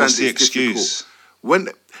 Jimmy, what's the excuse? When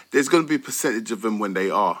there's going to be a percentage of them when they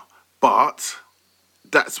are, but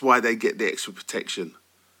that's why they get the extra protection.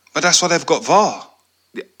 But that's why they've got VAR.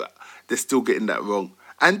 Yeah, they're still getting that wrong.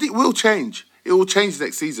 And it will change. It will change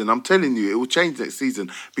next season. I'm telling you, it will change next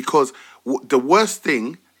season. Because the worst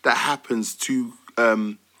thing that happens to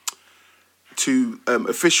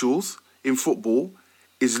officials in football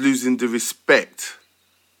is losing the respect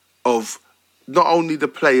of not only the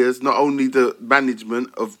players, not only the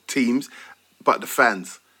management of teams, but the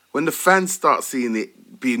fans. When the fans start seeing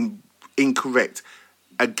it being incorrect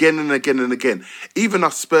again and again and again, even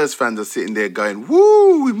us Spurs fans are sitting there going,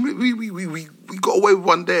 "Woo, we got away with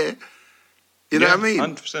one there." You know what I mean?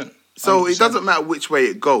 100%. So it doesn't matter which way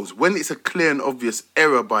it goes. When it's a clear and obvious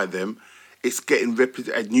error by them, it's getting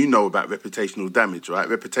and you know about reputational damage, right?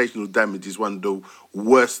 Reputational damage is one of the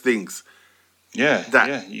worst things.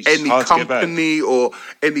 That any company or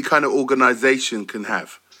any kind of organisation can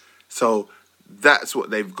have. So that's what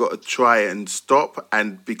they've got to try and stop.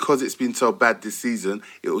 And because it's been so bad this season,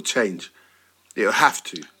 it will change. It'll have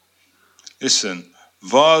to. Listen,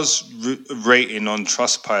 VAR's rating on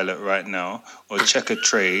Trustpilot right now, or Checker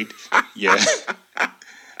Trade, yeah.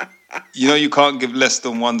 You know you can't give less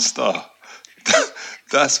than 1 star.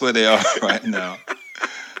 That's where they are right now.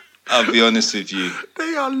 I'll be honest with you.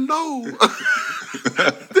 They are low.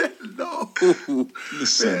 They're low.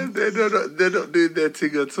 Listen. They're not doing their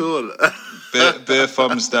thing at all. bare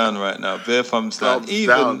thumbs down right now. Bare thumbs down.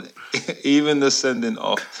 Even the sending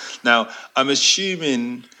off. Now, I'm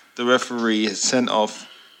assuming the referee has sent off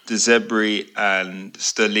the Zerbi and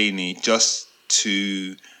Stellini just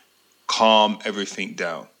to calm everything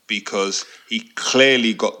down, because he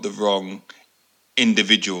clearly got the wrong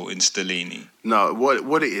individual in Stellini. No,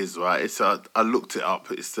 what it is, right? It's I looked it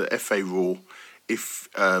up. It's the FA rule. If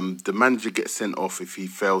the manager gets sent off if he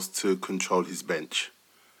fails to control his bench,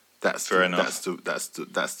 that's Fair enough.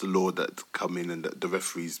 That's the law that come in, and the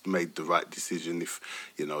referees made the right decision. If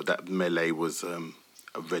that melee was a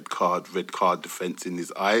red card defence in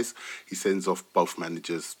his eyes, he sends off both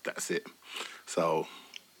managers. That's it. So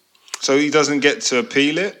he doesn't get to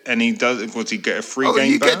appeal it, and he does. Would he get a free game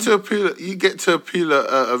ban? You get to appeal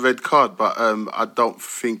a red card, but I don't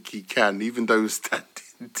think he can, even though he's standing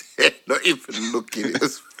there, not even looking.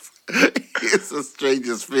 It's the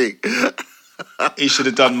strangest thing. He should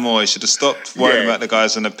have done more. He should have stopped worrying about the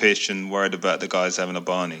guys on the pitch and worried about the guys having a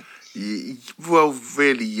Barney. Well,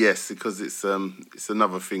 really, yes, because it's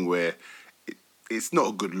another thing where it's not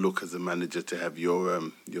a good look as a manager to have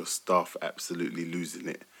your staff absolutely losing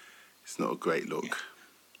it. It's not a great look. Yeah.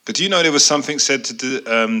 But do you know there was something said to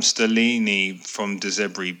Stellini from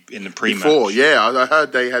Zerbi in the pre-match? Before, yeah, I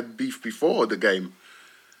heard they had beef before the game.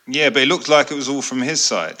 Yeah, but it looked like it was all from his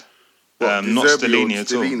side. What, not Stellini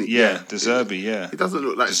at all. Yeah, Zerbi, yeah. It doesn't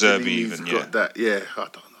look like Stellini's got that. Yeah, I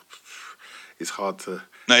don't know. It's hard to...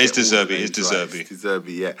 No, it's Zerbi. It's Zerbi. It's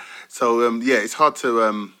Zerbi, yeah. So, it's hard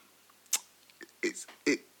to...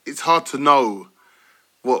 It's hard to know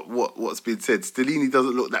what's been said. Stellini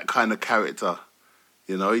doesn't look that kind of character.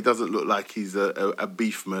 He doesn't look like he's a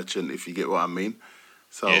beef merchant, if you get what I mean.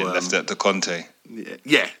 So left that to Conte.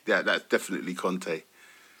 Yeah, that's definitely Conte.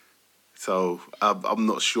 So I'm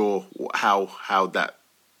not sure how that.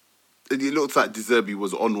 It looks like Zerbi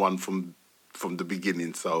was on one from the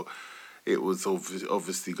beginning, so it was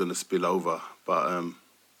obviously going to spill over. But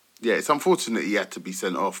it's unfortunate he had to be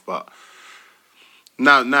sent off. But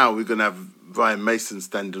now we're going to have Ryan Mason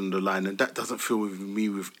standing on the line, and that doesn't fill me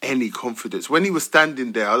with any confidence. When he was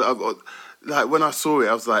standing there, like when I saw it,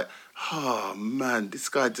 I was like, oh man, this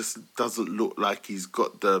guy just doesn't look like he's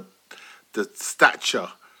got the stature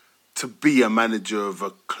to be a manager of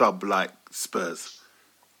a club like Spurs.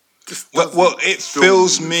 Well, it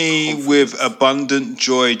fills me with abundant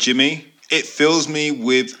joy, Jimmy. It fills me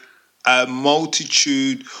with a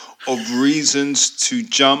multitude of reasons to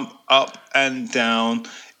jump up and down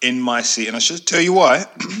in my seat. And I should tell you why.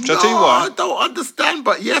 I don't understand,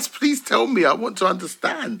 but yes, please tell me. I want to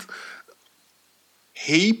understand.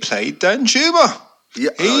 He played Danjuma.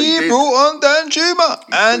 Yeah, he brought on Danjuma,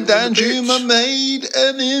 and Danjuma made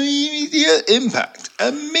an immediate impact.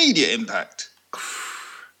 Do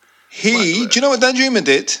you know what Danjuma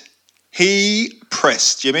did? He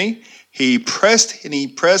pressed, Jimmy. He pressed and he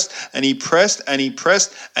pressed and he pressed and he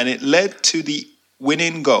pressed, and it led to the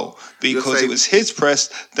winning goal because it was his press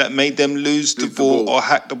that made them lose the ball or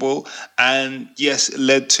hack the ball, and yes, it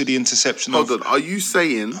led to the interception. Hold on, are you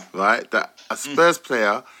saying, right, that a Spurs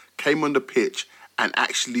player came on the pitch and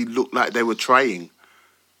actually looked like they were trying?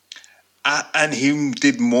 And he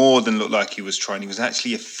did more than look like he was trying. He was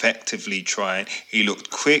actually effectively trying. He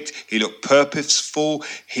looked quick. He looked purposeful.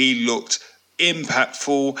 He looked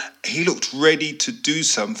impactful. He looked ready to do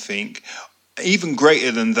something even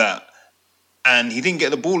greater than that. And he didn't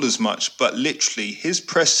get the ball as much, but literally his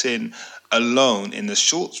pressing alone in the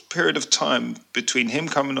short period of time between him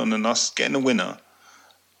coming on and us getting a winner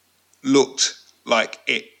looked like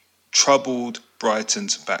it troubled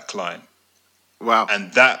Brighton's back line. Wow.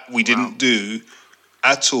 And that we didn't do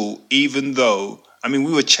at all, even though, we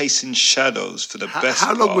were chasing shadows for the best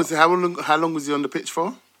how long part. How long was he on the pitch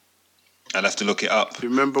for? I'd have to look it up. Do you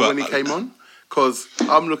remember when he came on? Because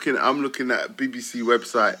I'm looking at BBC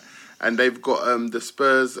website, and they've got the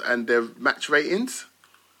Spurs and their match ratings.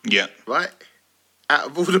 Yeah. Right? Out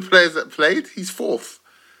of all the players that played, he's fourth.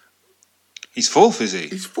 He's fourth, is he?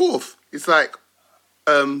 He's fourth. It's like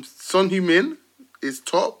Son Heung-min is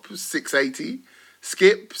top, 680.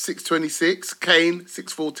 Skip, 626. Kane,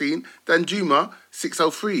 614. Danjuma,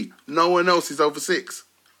 603. No one else is over 6.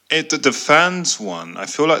 The fans one, I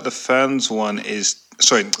feel like the fans one is...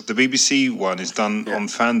 Sorry, the BBC one is done on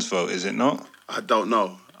fans vote, is it not? I don't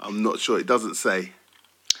know. I'm not sure. It doesn't say.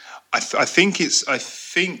 I think...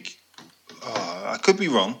 I could be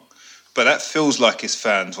wrong, but that feels like it's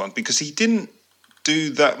fans one because he didn't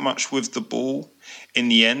do that much with the ball in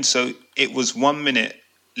the end. So it was 1 minute,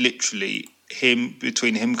 literally,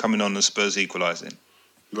 between him coming on and Spurs equalising.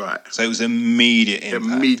 Right. So it was immediate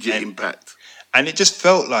impact. And it just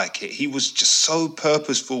felt like it. He was just so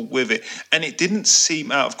purposeful with it. And it didn't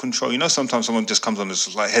seem out of control. Sometimes someone just comes on and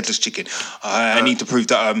it's like headless chicken. I need to prove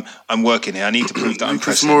that I'm working here. I need to prove that I'm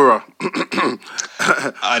pressing.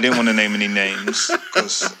 I didn't want to name any names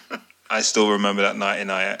because I still remember that night in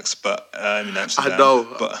Ajax, but in Amsterdam.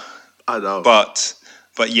 I know. But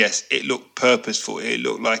But yes, it looked purposeful. It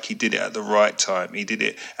looked like he did it at the right time. He did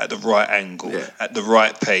it at the right angle, at the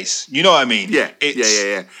right pace. You know what I mean? Yeah.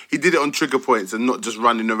 He did it on trigger points and not just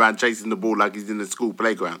running around chasing the ball like he's in the school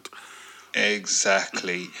playground.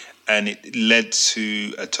 Exactly. And it led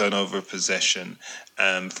to a turnover of possession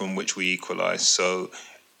from which we equalised. So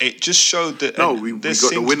it just showed that there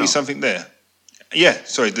seemed to be something there. Yeah,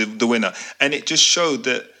 sorry, the winner. And it just showed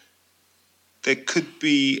that there could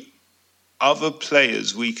be other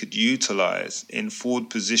players we could utilise in forward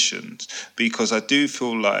positions, because I do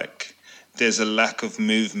feel like there's a lack of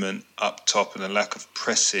movement up top and a lack of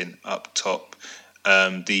pressing up top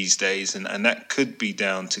these days. And that could be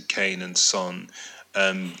down to Kane and Son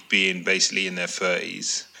being basically in their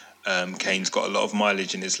 30s. Kane's got a lot of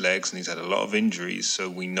mileage in his legs and he's had a lot of injuries, so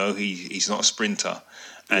we know he's not a sprinter,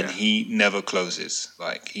 and he never closes.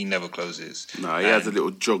 He never closes. No, he has a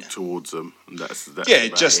little jog towards them, and that's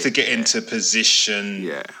just to get into position.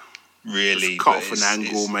 Yeah, really, cut off an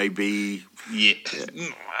angle, maybe. Yeah.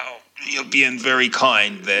 Well, you're being very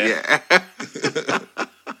kind there. Yeah.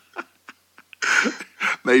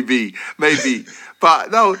 maybe.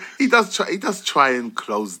 But no, he does try and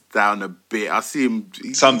close down a bit. I see him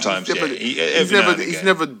sometimes. He's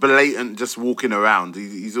never blatant just walking around.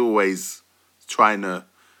 He's always trying to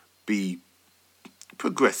be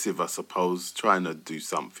progressive, I suppose, trying to do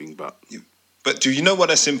something. But do you know what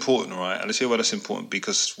that's important, right? And I'll tell you why that's important,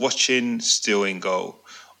 because watching Still in Goal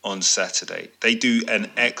on Saturday, they do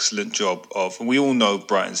an excellent job of, and we all know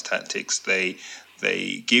Brighton's tactics. They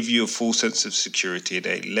give you a full sense of security.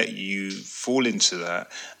 They let you fall into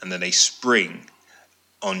that, and then they spring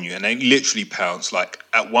on you, and they literally pounce. Like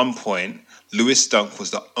at one point, Lewis Dunk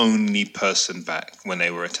was the only person back when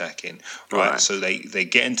they were attacking. Right? So they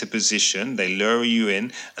get into position, they lure you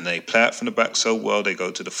in, and they play out from the back so well. They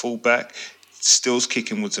go to the full back. Still's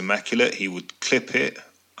kicking was immaculate. He would clip it,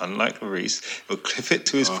 unlike Lloris. He would clip it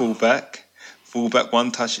to his fullback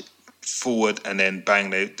one touch forward, and then bang,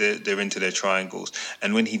 they're into their triangles.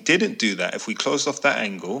 And when he didn't do that, if we closed off that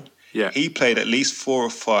angle, he played at least 4 or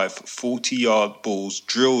 5 40-yard balls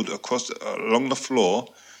drilled along the floor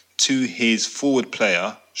to his forward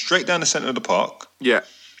player, straight down the centre of the park. Yeah,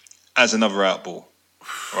 as another out ball,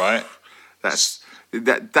 right? That's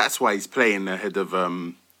why he's playing ahead of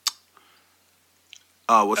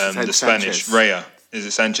what's his head? The Spanish Raya. Is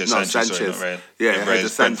it Sanchez? No, Sanchez. Sorry, not Raya. Yeah, ahead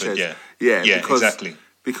of Sanchez. Yeah, exactly.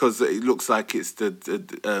 Because it looks like it's the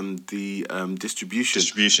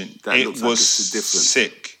distribution. That looks like it's the difference.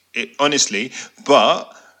 Sick. Honestly,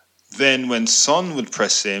 but then when Son would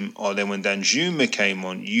press him, or then when Danjuma came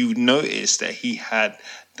on, you noticed that he had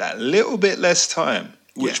that little bit less time,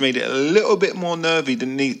 which made it a little bit more nervy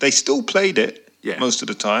than they still played it most of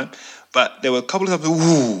the time, but there were a couple of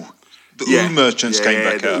times, the merchants came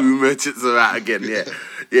back out. The merchants are out again,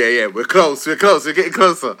 yeah, we're close, we're getting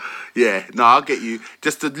closer. Yeah, no, I'll get you.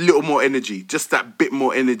 Just a little more energy, just that bit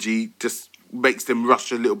more energy just makes them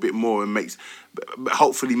rush a little bit more and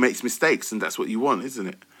hopefully makes mistakes, and that's what you want, isn't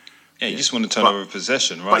it? Yeah, you just want to turn over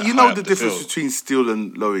possession, right? But you know the difference between Steele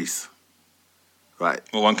and Lloris, right?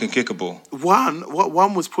 Well, one can kick a ball.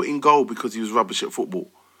 One was put in goal because he was rubbish at football.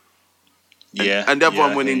 And the other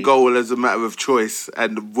one went in goal as a matter of choice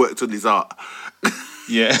and worked on his art.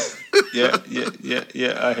 Yeah.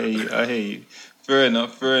 I hear you. Fair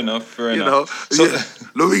enough. You know,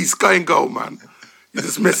 Lloris, go in goal, man. You're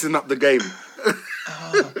just messing up the game.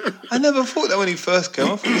 I never thought that when he first came.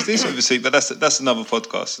 I thought he was decent, obviously, but that's another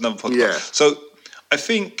podcast. Yeah. So I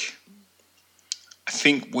think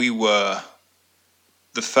we were,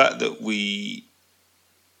 the fact that we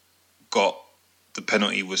got the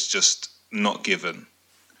penalty was just not given,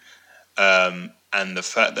 and the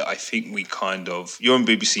fact that I think we you're on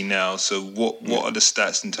BBC Now, so what are the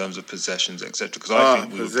stats in terms of possessions, etc.? Because I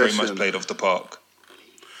think we were pretty much played off the park.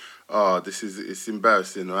 Oh, it's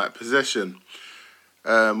embarrassing, right? Possession.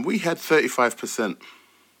 We had 35%.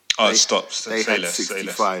 Oh, it stops. They had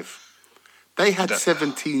 65. They had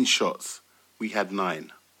 17 shots. We had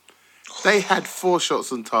 9. They had 4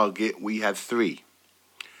 shots on target. We had 3.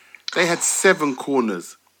 They had 7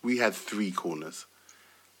 corners. We had 3 corners.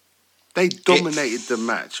 They dominated the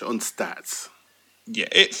match on stats. Yeah,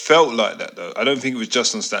 it felt like that, though. I don't think it was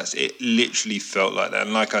just on stats. It literally felt like that.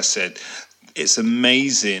 And like I said, it's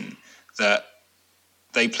amazing that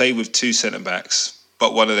they play with 2 centre-backs,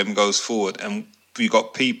 but one of them goes forward. And we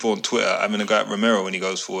got people on Twitter having a go at Romero when he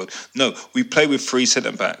goes forward. No, we play with 3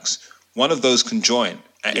 centre-backs. One of those can join.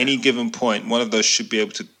 At any given point, one of those should be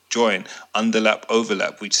able to join, underlap,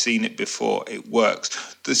 overlap. We've seen it before. It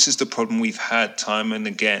works. This is the problem we've had time and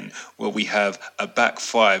again, where we have a back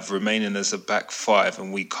five remaining as a back five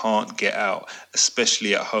and we can't get out,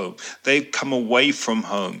 especially at home. They've come away from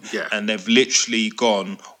home and they've literally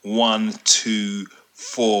gone 1, 2,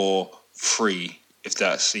 4, 3, if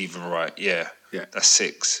that's even right. Yeah. That's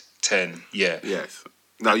 6, 10. Yeah. Yes.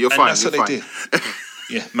 No, you're fine. That's what they did.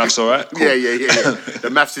 Yeah, maths all right? Cool. Yeah. The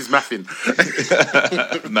maths is mathing.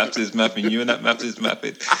 Maths is mathing. You and that maths is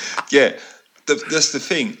mathing. Yeah, that's the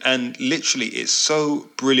thing. And literally, it's so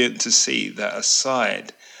brilliant to see that a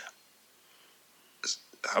side,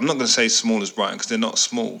 I'm not going to say small as Brighton because they're not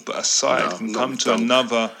small, but a side can come to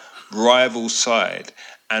another rival side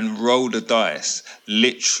and roll the dice,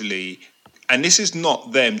 literally. And this is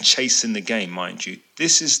not them chasing the game, mind you.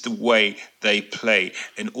 This is the way they play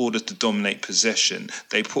in order to dominate possession.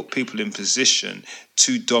 They put people in position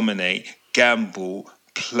to dominate, gamble,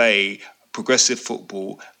 play progressive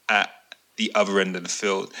football at the other end of the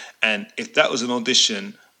field. And if that was an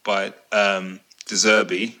audition by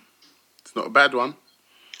Zerbi, it's not a bad one.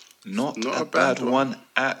 Not a bad one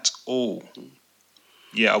at all.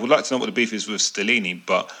 Yeah, I would like to know what the beef is with Stellini,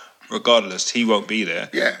 but regardless, he won't be there.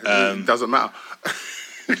 Yeah, it doesn't matter.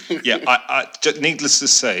 I just, needless to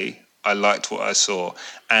say, I liked what I saw.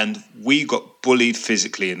 And we got bullied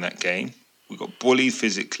physically in that game. We got bullied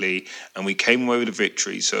physically and we came away with a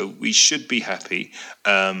victory. So we should be happy.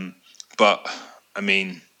 But, I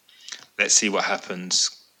mean, let's see what happens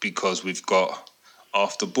because we've got,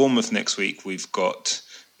 after Bournemouth next week, we've got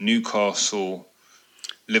Newcastle,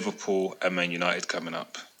 Liverpool and Man United coming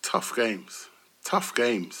up. Tough games.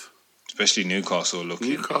 Especially Newcastle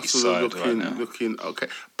looking right now. Looking okay.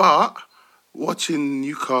 But watching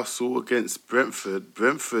Newcastle against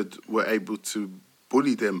Brentford were able to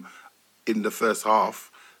bully them in the first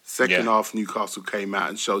half. Second half, Newcastle came out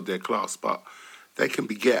and showed their class, but they can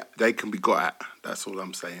be got at. That's all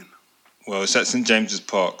I'm saying. Well, it's at St James's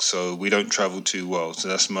Park, so we don't travel too well. So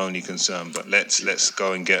that's my only concern. But let's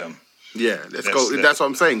go and get them. Yeah, let's go. That's what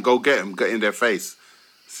I'm saying. Go get them. Get in their face.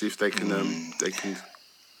 See if they can.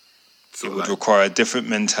 It would require a different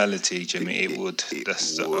mentality, Jimmy. It would.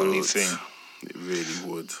 That's the only thing. It really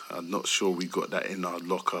would. I'm not sure we got that in our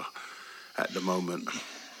locker at the moment.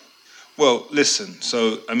 Well, listen.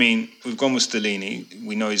 So, I mean, we've gone with Stellini.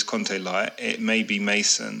 We know he's Conte light. It may be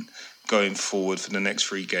Mason going forward for the next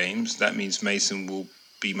 3 games. That means Mason will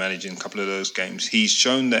be managing a couple of those games. He's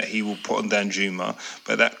shown that he will put on Danjuma,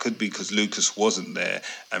 but that could be because Lucas wasn't there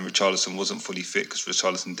and Richarlison wasn't fully fit because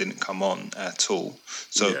Richarlison didn't come on at all.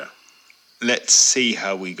 So let's see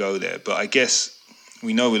how we go there. But I guess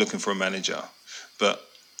we know we're looking for a manager, but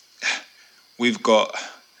we've got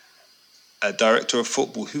a director of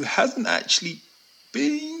football who hasn't actually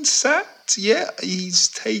been sacked yet. He's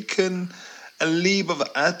taken a leave of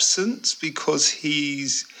absence because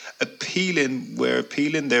he's they're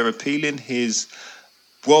appealing his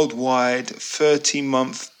worldwide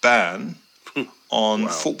 30-month ban on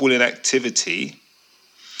footballing activity,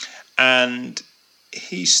 and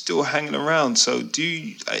he's still hanging around. So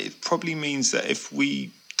it probably means that if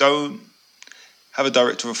we don't have a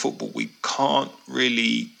director of football, we can't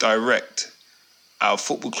really direct our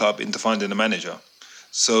football club into finding a manager.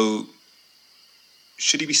 So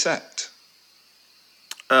should he be sacked?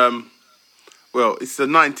 Well, it's the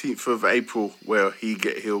 19th of April where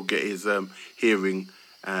he'll get his hearing,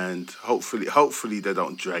 and hopefully they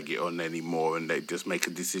don't drag it on anymore and they just make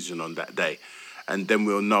a decision on that day, and then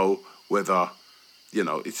we'll know whether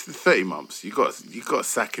it's the 30 months. You got to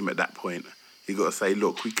sack him at that point. You got to say,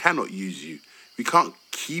 look, we cannot use you. We can't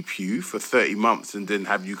keep you for 30 months and then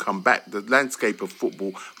have you come back. The landscape of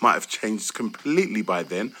football might have changed completely by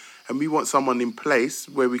then, and we want someone in place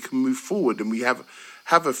where we can move forward and we have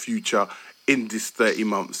a future in this 30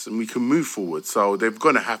 months and we can move forward. So they're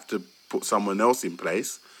going to have to put someone else in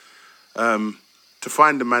place. To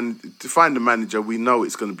find the manager, we know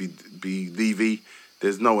it's going to be Levy.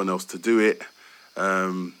 There's no one else to do it.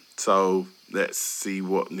 So let's see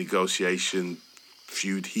what negotiation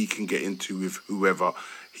feud he can get into with whoever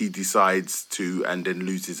he decides to, and then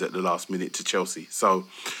loses at the last minute to Chelsea. So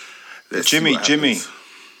Jimmy,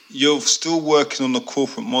 you're still working on the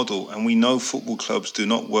corporate model, and we know football clubs do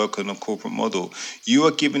not work on a corporate model. You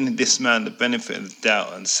are giving this man the benefit of the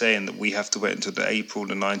doubt and saying that we have to wait until April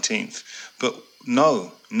the 19th. But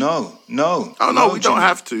no. Oh, no, we don't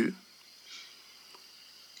have to.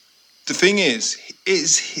 The thing is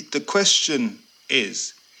the question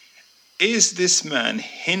is this man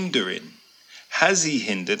hindering? Has he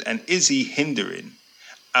hindered, and is he hindering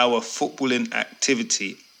our footballing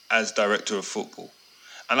activity as director of football?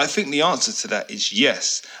 And I think the answer to that is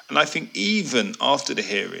yes. And I think even after the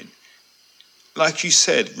hearing, like you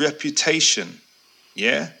said, reputation,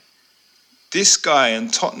 yeah? This guy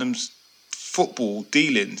and Tottenham's football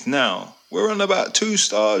dealings now, we're on about 2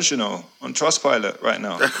 stars, on Trustpilot right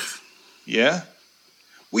now. Yeah?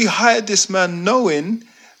 We hired this man knowing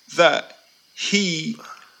that he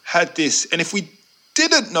had this. And if we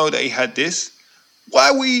didn't know that he had this, why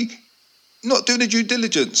are we not doing the due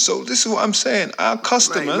diligence? So this is what I'm saying. Our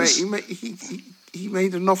customers... He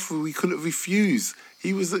made an offer we couldn't refuse.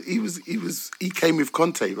 He came with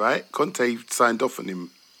Conte, right? Conte signed off on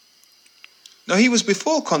him. No, he was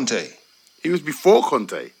before Conte. He was before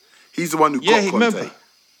Conte. He's the one who got Conte. Remember.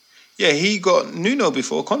 Yeah, he got Nuno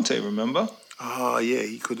before Conte, remember? Oh, yeah,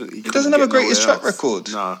 he couldn't. He doesn't have a greatest track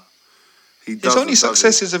record. Nah. His only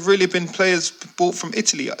successes have really been players bought from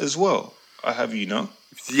Italy as well, I have you know.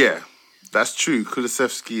 Yeah, that's true.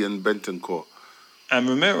 Kulusevski and Bentancur. And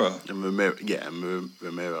Romero.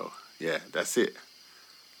 Romero. Yeah, that's it.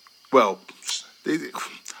 Well,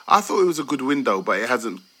 I thought it was a good window, but it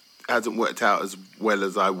hasn't worked out as well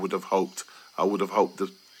as I would have hoped. I would have hoped the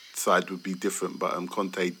side would be different, but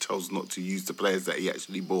Conte chose not to use the players that he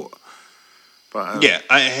actually bought. But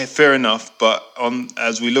fair enough. But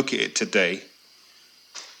as we look at it today,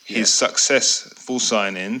 his successful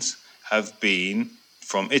signings have been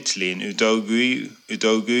from Italy, and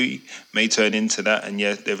Udogie may turn into that. And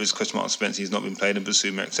yes, there is question mark on Spence. He's not been playing in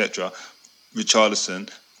Basuma, etc. Richarlison,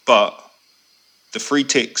 but the 3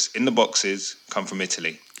 ticks in the boxes come from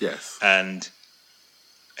Italy. Yes. And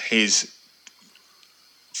his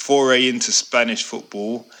foray into Spanish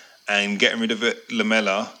football and getting rid of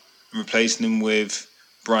Lamela and replacing him with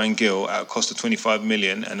Brian Gill at a cost of 25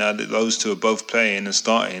 million, and now that those two are both playing and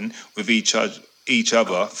starting with each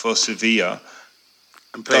other for Sevilla,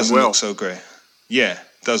 and playing doesn't well. Look so great. Yeah,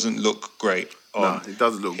 doesn't look great. No, it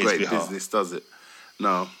doesn't look great behalf. Business, does it?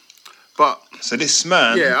 No. But so this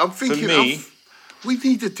man, I'm thinking we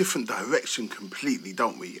need a different direction completely,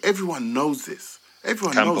 don't we? Everyone knows this.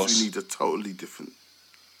 Everyone knows we need a totally different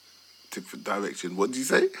direction. What do you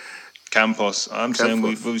say? Campos. Saying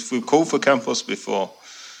we've called for Campos before.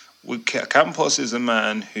 Campos is a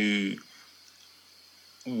man who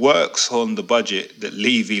works on the budget that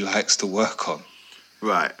Levy likes to work on.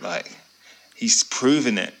 Right. Like, he's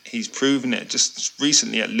proven it. He's proven it just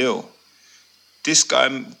recently at Lille. This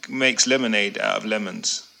guy makes lemonade out of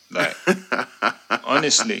lemons. Like,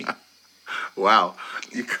 honestly. Wow.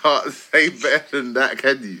 You can't say better than that,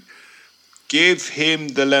 can you? Give him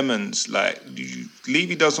the lemons. Like,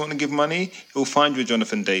 Levy doesn't want to give money, he'll find you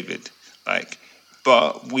Jonathan David. Like,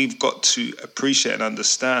 but we've got to appreciate and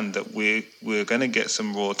understand that we're going to get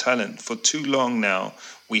some raw talent. For too long now,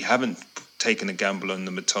 we haven't taken a gamble on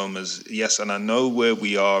the Mitomas. Yes, and I know where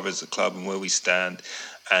we are as a club and where we stand.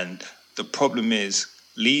 And the problem is,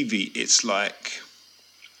 Levy, it's like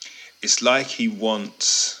he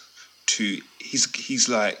wants to. He's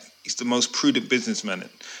the most prudent businessman,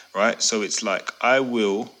 right? So it's like, I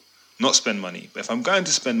will not spend money. But if I'm going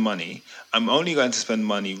to spend money, I'm only going to spend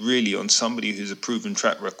money really on somebody who's a proven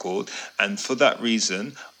track record. And for that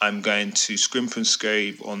reason, I'm going to scrimp and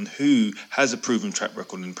scrape on who has a proven track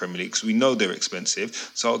record in the Premier League, because we know they're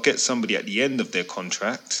expensive. So I'll get somebody at the end of their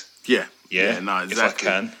contract. Yeah, no, exactly. If I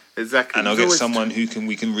can. Exactly. And I'll get someone who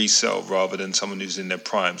we can resell rather than someone who's in their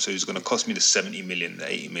prime. So who's going to cost me the 70 million, the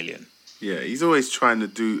 80 million. Yeah, he's always trying to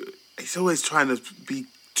be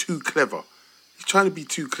too clever. He's trying to be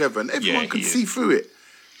too clever, and everyone can see through it.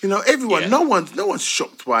 You know, everyone. Yeah. No one's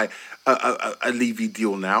shocked by a Levy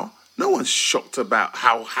deal now. No one's shocked about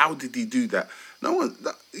how did he do that. No one.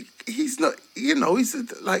 He's not. You know, he's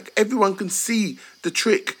like, everyone can see the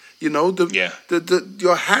trick. You know,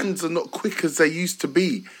 your hands are not quick as they used to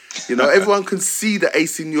be. You know, everyone can see the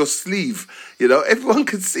ace in your sleeve. You know, everyone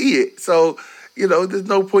can see it. So, you know, there's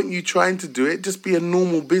no point in you trying to do it. Just be a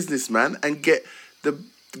normal businessman and get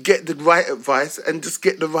the right advice and just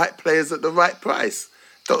get the right players at the right price.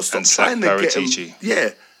 Don't stop trying to get them. Yeah.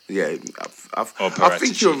 I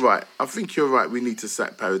think you're right. I think you're right. We need to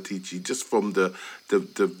sack Paratici just from the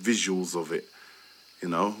visuals of it. You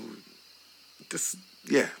know, just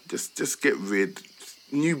get rid.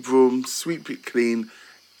 New broom, sweep it clean.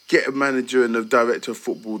 Get a manager and a director of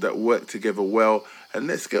football that work together well, and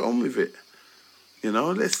let's get on with it. You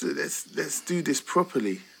know, let's do this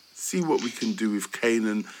properly. See what we can do with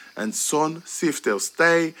Kane and Son. See if they'll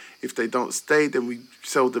stay. If they don't stay, then we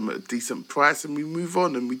sell them at a decent price and we move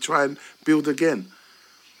on and we try and build again.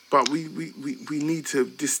 But we need to,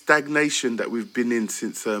 this stagnation that we've been in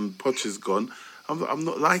since Potter's gone, I'm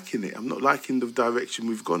not liking it. I'm not liking the direction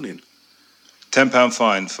we've gone in. £10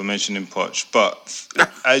 fine for mentioning Poch. But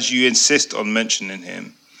as you insist on mentioning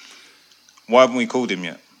him, why haven't we called him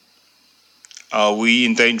yet? Are we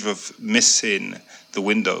in danger of missing the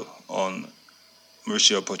window on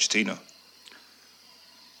Mauricio Pochettino?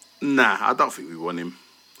 Nah, I don't think we want him.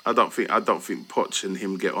 I don't think Poch and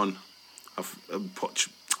him get on. I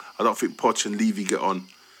don't think Poch and Levy get on.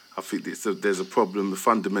 I think there's a problem, a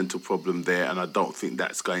fundamental problem there, and I don't think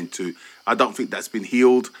that's been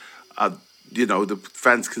healed. The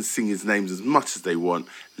fans can sing his names as much as they want.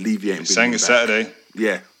 Levy ain't bringing him back. Sang it Saturday.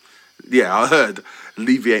 Yeah, I heard.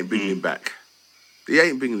 Levy ain't bringing him back. He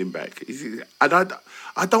ain't bringing him back. And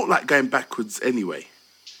I don't like going backwards anyway.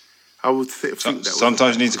 I would think that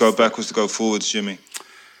sometimes you need to go backwards to go forwards, Jimmy.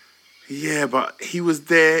 Yeah, but he was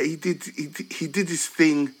there. He did his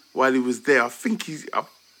thing while he was there. I think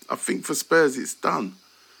for Spurs it's done.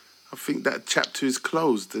 I think that chapter is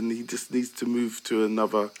closed, and he just needs to move to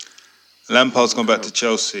another. Lampard's gone back to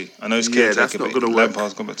Chelsea. I know it's caretaker, that's not going to work.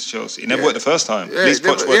 Lampard's gone back to Chelsea. He never worked the first time. At least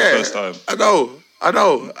Poch worked the first time. I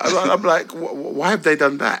know. I'm like, why have they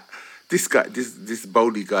done that? This guy, this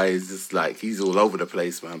Bowley guy is just like, he's all over the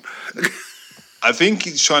place, man. I think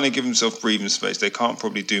he's trying to give himself breathing space. They can't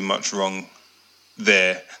probably do much wrong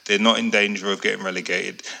there. They're not in danger of getting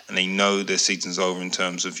relegated, and they know their season's over in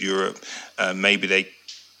terms of Europe. Maybe they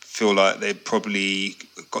feel like they've probably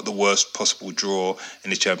got the worst possible draw in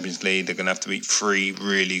the Champions League. They're going to have to beat 3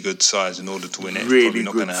 really good sides in order to win it. Really probably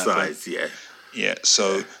not good going to happen. sides, yeah. Yeah,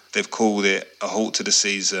 so they've called it a halt to the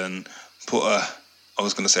season, put I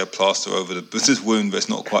was going to say a plaster over the wound, but it's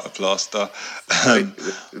not quite a plaster.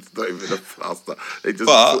 It's not even a plaster. They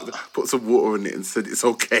just put some water in it and said it's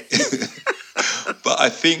okay. But I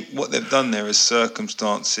think what they've done there is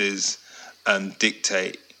circumstances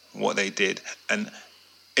dictate what they did. And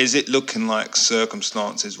is it looking like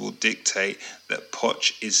circumstances will dictate that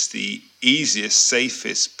Poch is the easiest,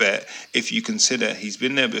 safest bet if you consider he's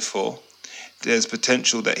been there before? There's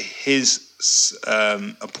potential that his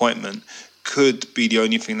appointment could be the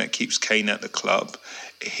only thing that keeps Kane at the club.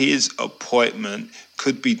 His appointment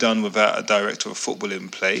could be done without a director of football in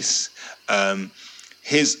place.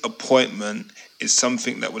 His appointment is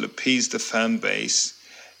something that will appease the fan base.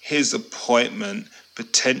 His appointment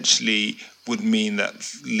potentially would mean that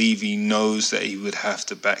Levy knows that he would have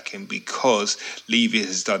to back him, because Levy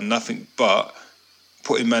has done nothing but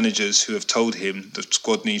put in managers who have told him the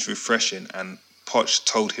squad needs refreshing, and Poch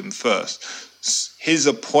told him first. His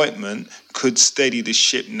appointment could steady the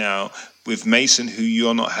ship now with Mason, who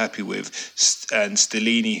you're not happy with, and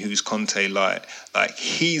Stellini, who's Conte light. Like,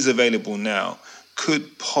 he's available now.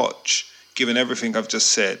 Could Poch, given everything I've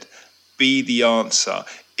just said, be the answer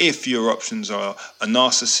if your options are a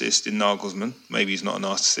narcissist in Nagelsmann? Maybe he's not a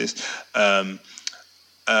narcissist.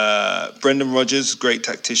 Brendan Rodgers, great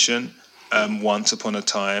tactician, once upon a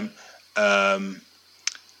time.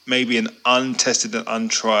 Maybe an untested and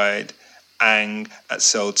untried Ang at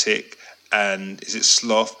Celtic, and is it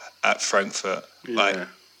Sloth at Frankfurt? Yeah. Like,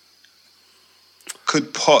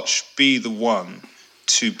 could Poch be the one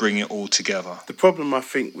to bring it all together? The problem, I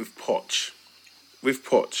think, with Poch,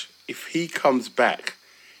 if he comes back,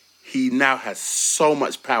 he now has so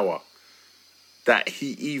much power that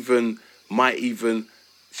he might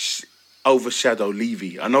overshadow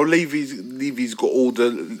Levy. I know Levy's got all the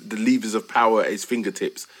levers of power at his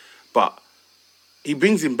fingertips, but he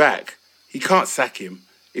brings him back. He can't sack him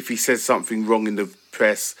if he says something wrong in the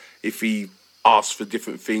press, if he asks for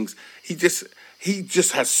different things. He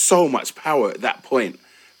just has so much power at that point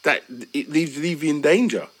that it leaves Levy in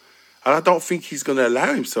danger. And I don't think he's going to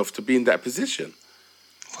allow himself to be in that position.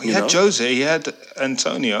 Well, he had Jose, he had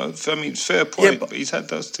Antonio. I mean, fair point, but he's had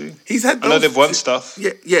those two. I know they've won stuff.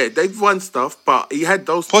 Yeah, they've won stuff, but he had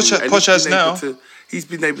those two. Poch has now. He's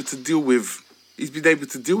been able to deal with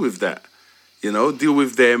that. Deal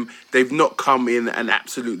with them. They've not come in and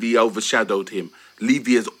absolutely overshadowed him.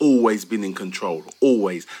 Levy has always been in control.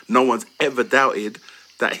 Always. No one's ever doubted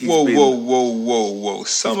that he's been... Whoa.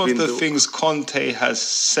 Some of the things Conte has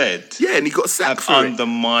said... Yeah, and he got sacked for it. ...have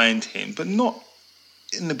undermined him, but not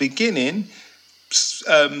in the beginning.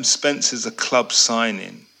 Spencer's a club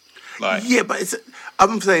signing. Yeah, but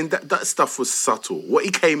I'm saying that stuff was subtle. What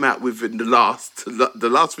he came out with in the last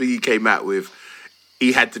thing he came out with,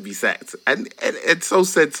 he had to be sacked. And so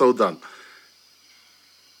said, so done.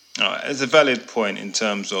 It's a valid point in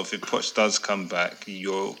terms of if Poch does come back,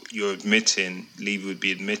 you're admitting, Levy would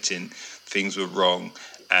be admitting things were wrong.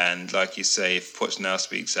 And like you say, if Poch now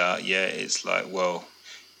speaks out, it's like, well,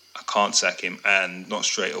 I can't sack him, and not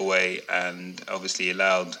straight away. And obviously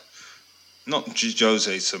allowed not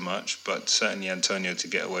Jose so much, but certainly Antonio to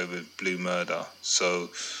get away with blue murder. So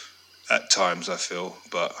at times, I feel.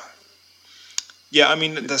 But yeah, I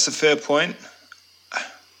mean, that's a fair point.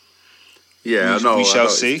 Yeah, we shall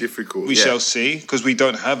see. It's difficult. We shall see, because we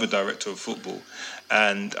don't have a director of football,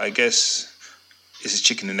 and I guess it's a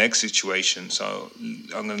chicken and egg situation. So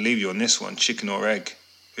I'm going to leave you on this one: chicken or egg.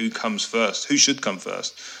 Who comes first? Who should come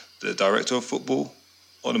first? The director of football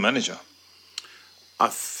or the manager? I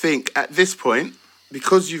think at this point,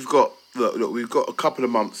 because we've got a couple of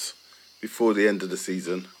months before the end of the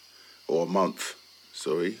season, or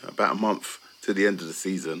about a month to the end of the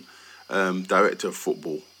season. Director of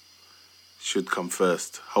football should come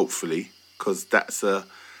first, hopefully, because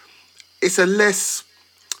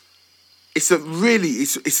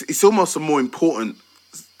it's almost a more important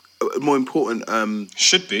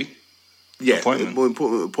should be appointment. More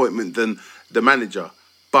important appointment than the manager,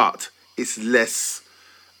 but it's less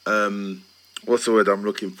what's the word I'm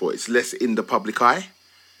looking for? It's less in the public eye.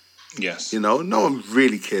 Yes. No one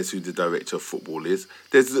really cares who the director of football is.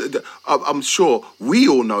 I'm sure we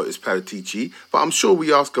all know it's Paratici, but I'm sure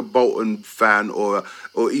we ask a Bolton fan or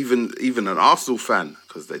even an Arsenal fan,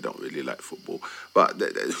 because they don't really like football, but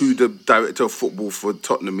who the director of football for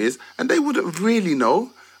Tottenham is, and they wouldn't really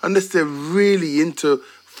know unless they're really into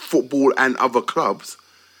football and other clubs.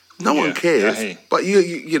 No one cares. Yeah, hey. But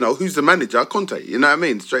you know who's the manager? Conte. You know what I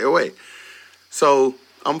mean? Straight away. So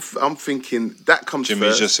I'm thinking that comes Jimmy,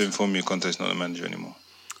 first. just to inform you, Conte's not the manager anymore.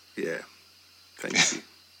 Yeah. Thank you.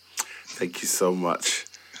 Thank you so much.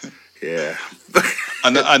 Yeah.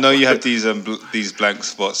 I know you have these blank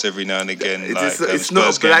spots every now and again. It's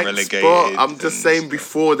not a blank spot. I'm just saying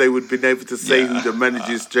before they would have been able to say who the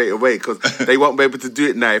manager is straight away, because they won't be able to do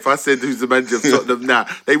it now. If I said who's the manager of Tottenham now,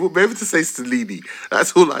 they won't be able to say Stellini.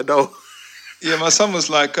 That's all I know. Yeah, my son was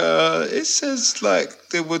like, it says like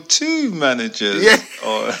there were two managers. Yeah,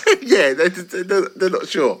 yeah, they're not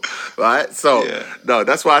sure, right? So, no,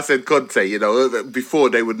 that's why I said Conte, before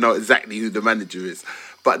they would know exactly who the manager is.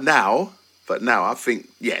 But now I think,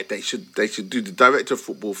 they should do the director of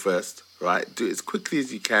football first, right? Do it as quickly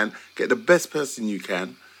as you can, get the best person you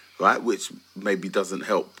can, right? Which maybe doesn't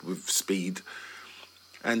help with speed.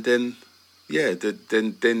 And then,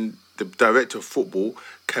 then the director of football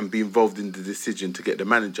can be involved in the decision to get the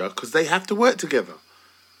manager, because they have to work together.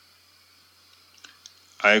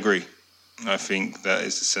 I agree. I think that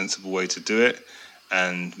is a sensible way to do it,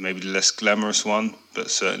 and maybe the less glamorous one,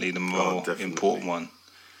 but certainly the more important one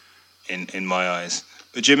in my eyes.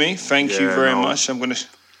 But Jimmy, thank you very much. I'm going to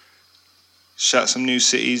shout some new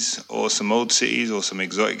cities or some old cities or some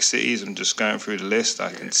exotic cities. I'm just going through the list.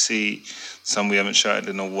 I can see some we haven't shouted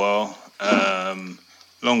in a while.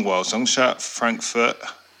 Long while. So I'm going to shout Frankfurt,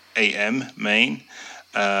 AM, Maine,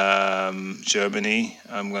 Germany.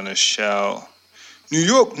 I'm going to shout New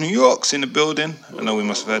York. New York's in the building. I know we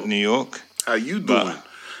must have had New York. How you doing?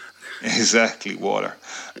 Exactly, water.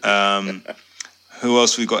 Who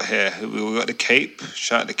else we got here? We got the Cape.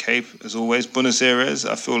 Shout out the Cape, as always. Buenos Aires.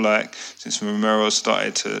 I feel like since Romero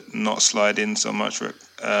started to not slide in so much,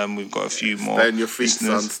 we've got a few more. Stay on your feet,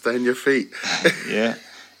 listeners. Son. Stay on your feet. Yeah.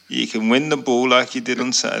 You can win the ball like you did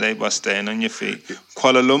on Saturday by staying on your feet.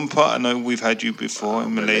 Kuala Lumpur, I know we've had you before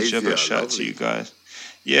in Malaysia, but shout out to you guys.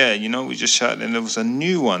 Yeah, we just shouted, and there was a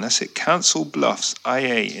new one. That's it, Council Bluffs,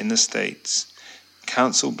 IA in the States.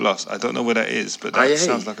 Council Bluffs. I don't know where that is, but that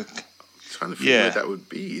sounds like a... I'm trying to figure where that would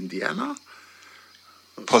be. Indiana?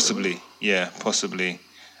 Possibly, sure. Yeah, possibly.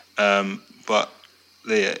 But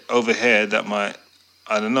over here, that might...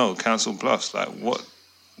 I don't know, Council Bluffs, like what...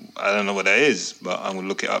 I don't know what that is, but I'm going to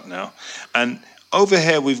look it up now. And over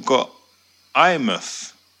here, we've got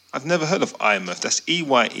Eyemouth. I've never heard of Eyemouth. That's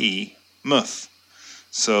EYE, Muff.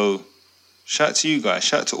 So, shout out to you guys.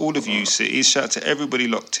 Shout out to all of you cities. Shout out to everybody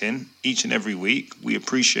locked in each and every week. We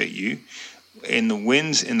appreciate you. In the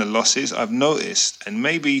wins, in the losses, I've noticed, and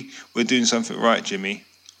maybe we're doing something right, Jimmy,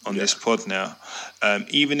 on this pod now.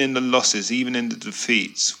 Even in the losses, even in the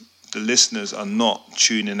defeats, the listeners are not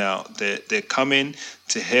tuning out. They're coming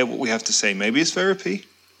to hear what we have to say. Maybe it's therapy.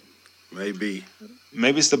 Maybe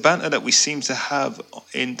it's the banter that we seem to have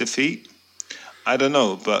in defeat. I don't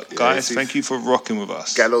know. But guys, thank you for rocking with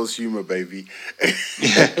us. Gallows humour, baby.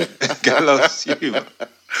 Yeah, gallows humour.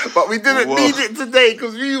 But we didn't need it today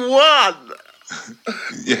because we won.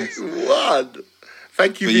 Yes. We won.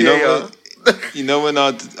 Thank you, VAR. You know when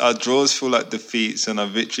our draws feel like defeats and our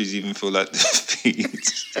victories even feel like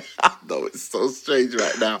defeats. I know, it's so strange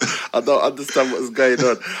right now. I don't understand what's going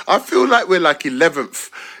on. I feel like we're like 11th,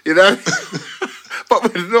 but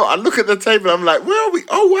we're not. I look at the table, I'm like, where are we?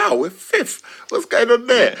 Oh wow, we're 5th. What's going on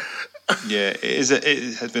there? Yeah,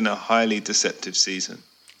 it has been a highly deceptive season.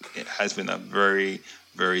 It has been a very,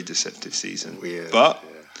 very deceptive season. Weird, but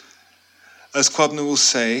As Kwabna will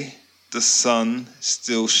say, the sun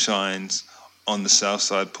still shines on the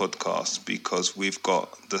Southside podcast because we've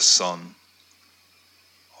got the son,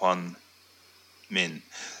 Juan Min.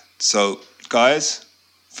 So, guys,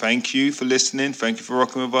 thank you for listening. Thank you for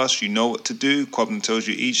rocking with us. You know what to do. Kwabna tells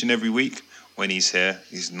you each and every week when he's here.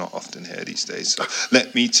 He's not often here these days. So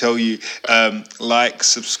let me tell you, like,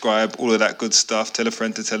 subscribe, all of that good stuff. Tell a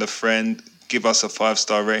friend to tell a friend. Give us a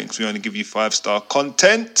 5-star rating because we only give you 5-star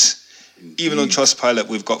content. Indeed. Even on Trustpilot,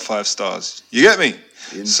 we've got 5 stars. You get me?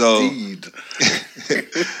 Indeed.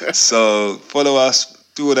 So follow us.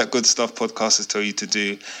 Do all that good stuff podcasters tell you to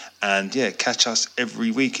do. And yeah, catch us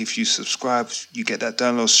every week. If you subscribe, you get that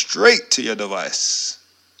download straight to your device.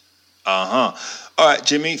 All right,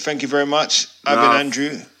 Jimmy, thank you very much. I've been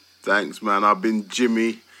Andrew. Thanks, man. I've been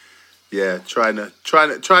Jimmy. Yeah, trying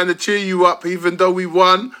to cheer you up, even though we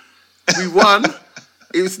won. We won.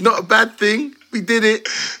 It was not a bad thing. We did it.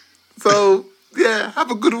 So yeah, have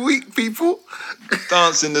a good week, people.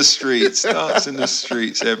 Dance in the streets,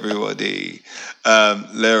 everybody.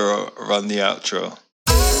 Lero, run the outro.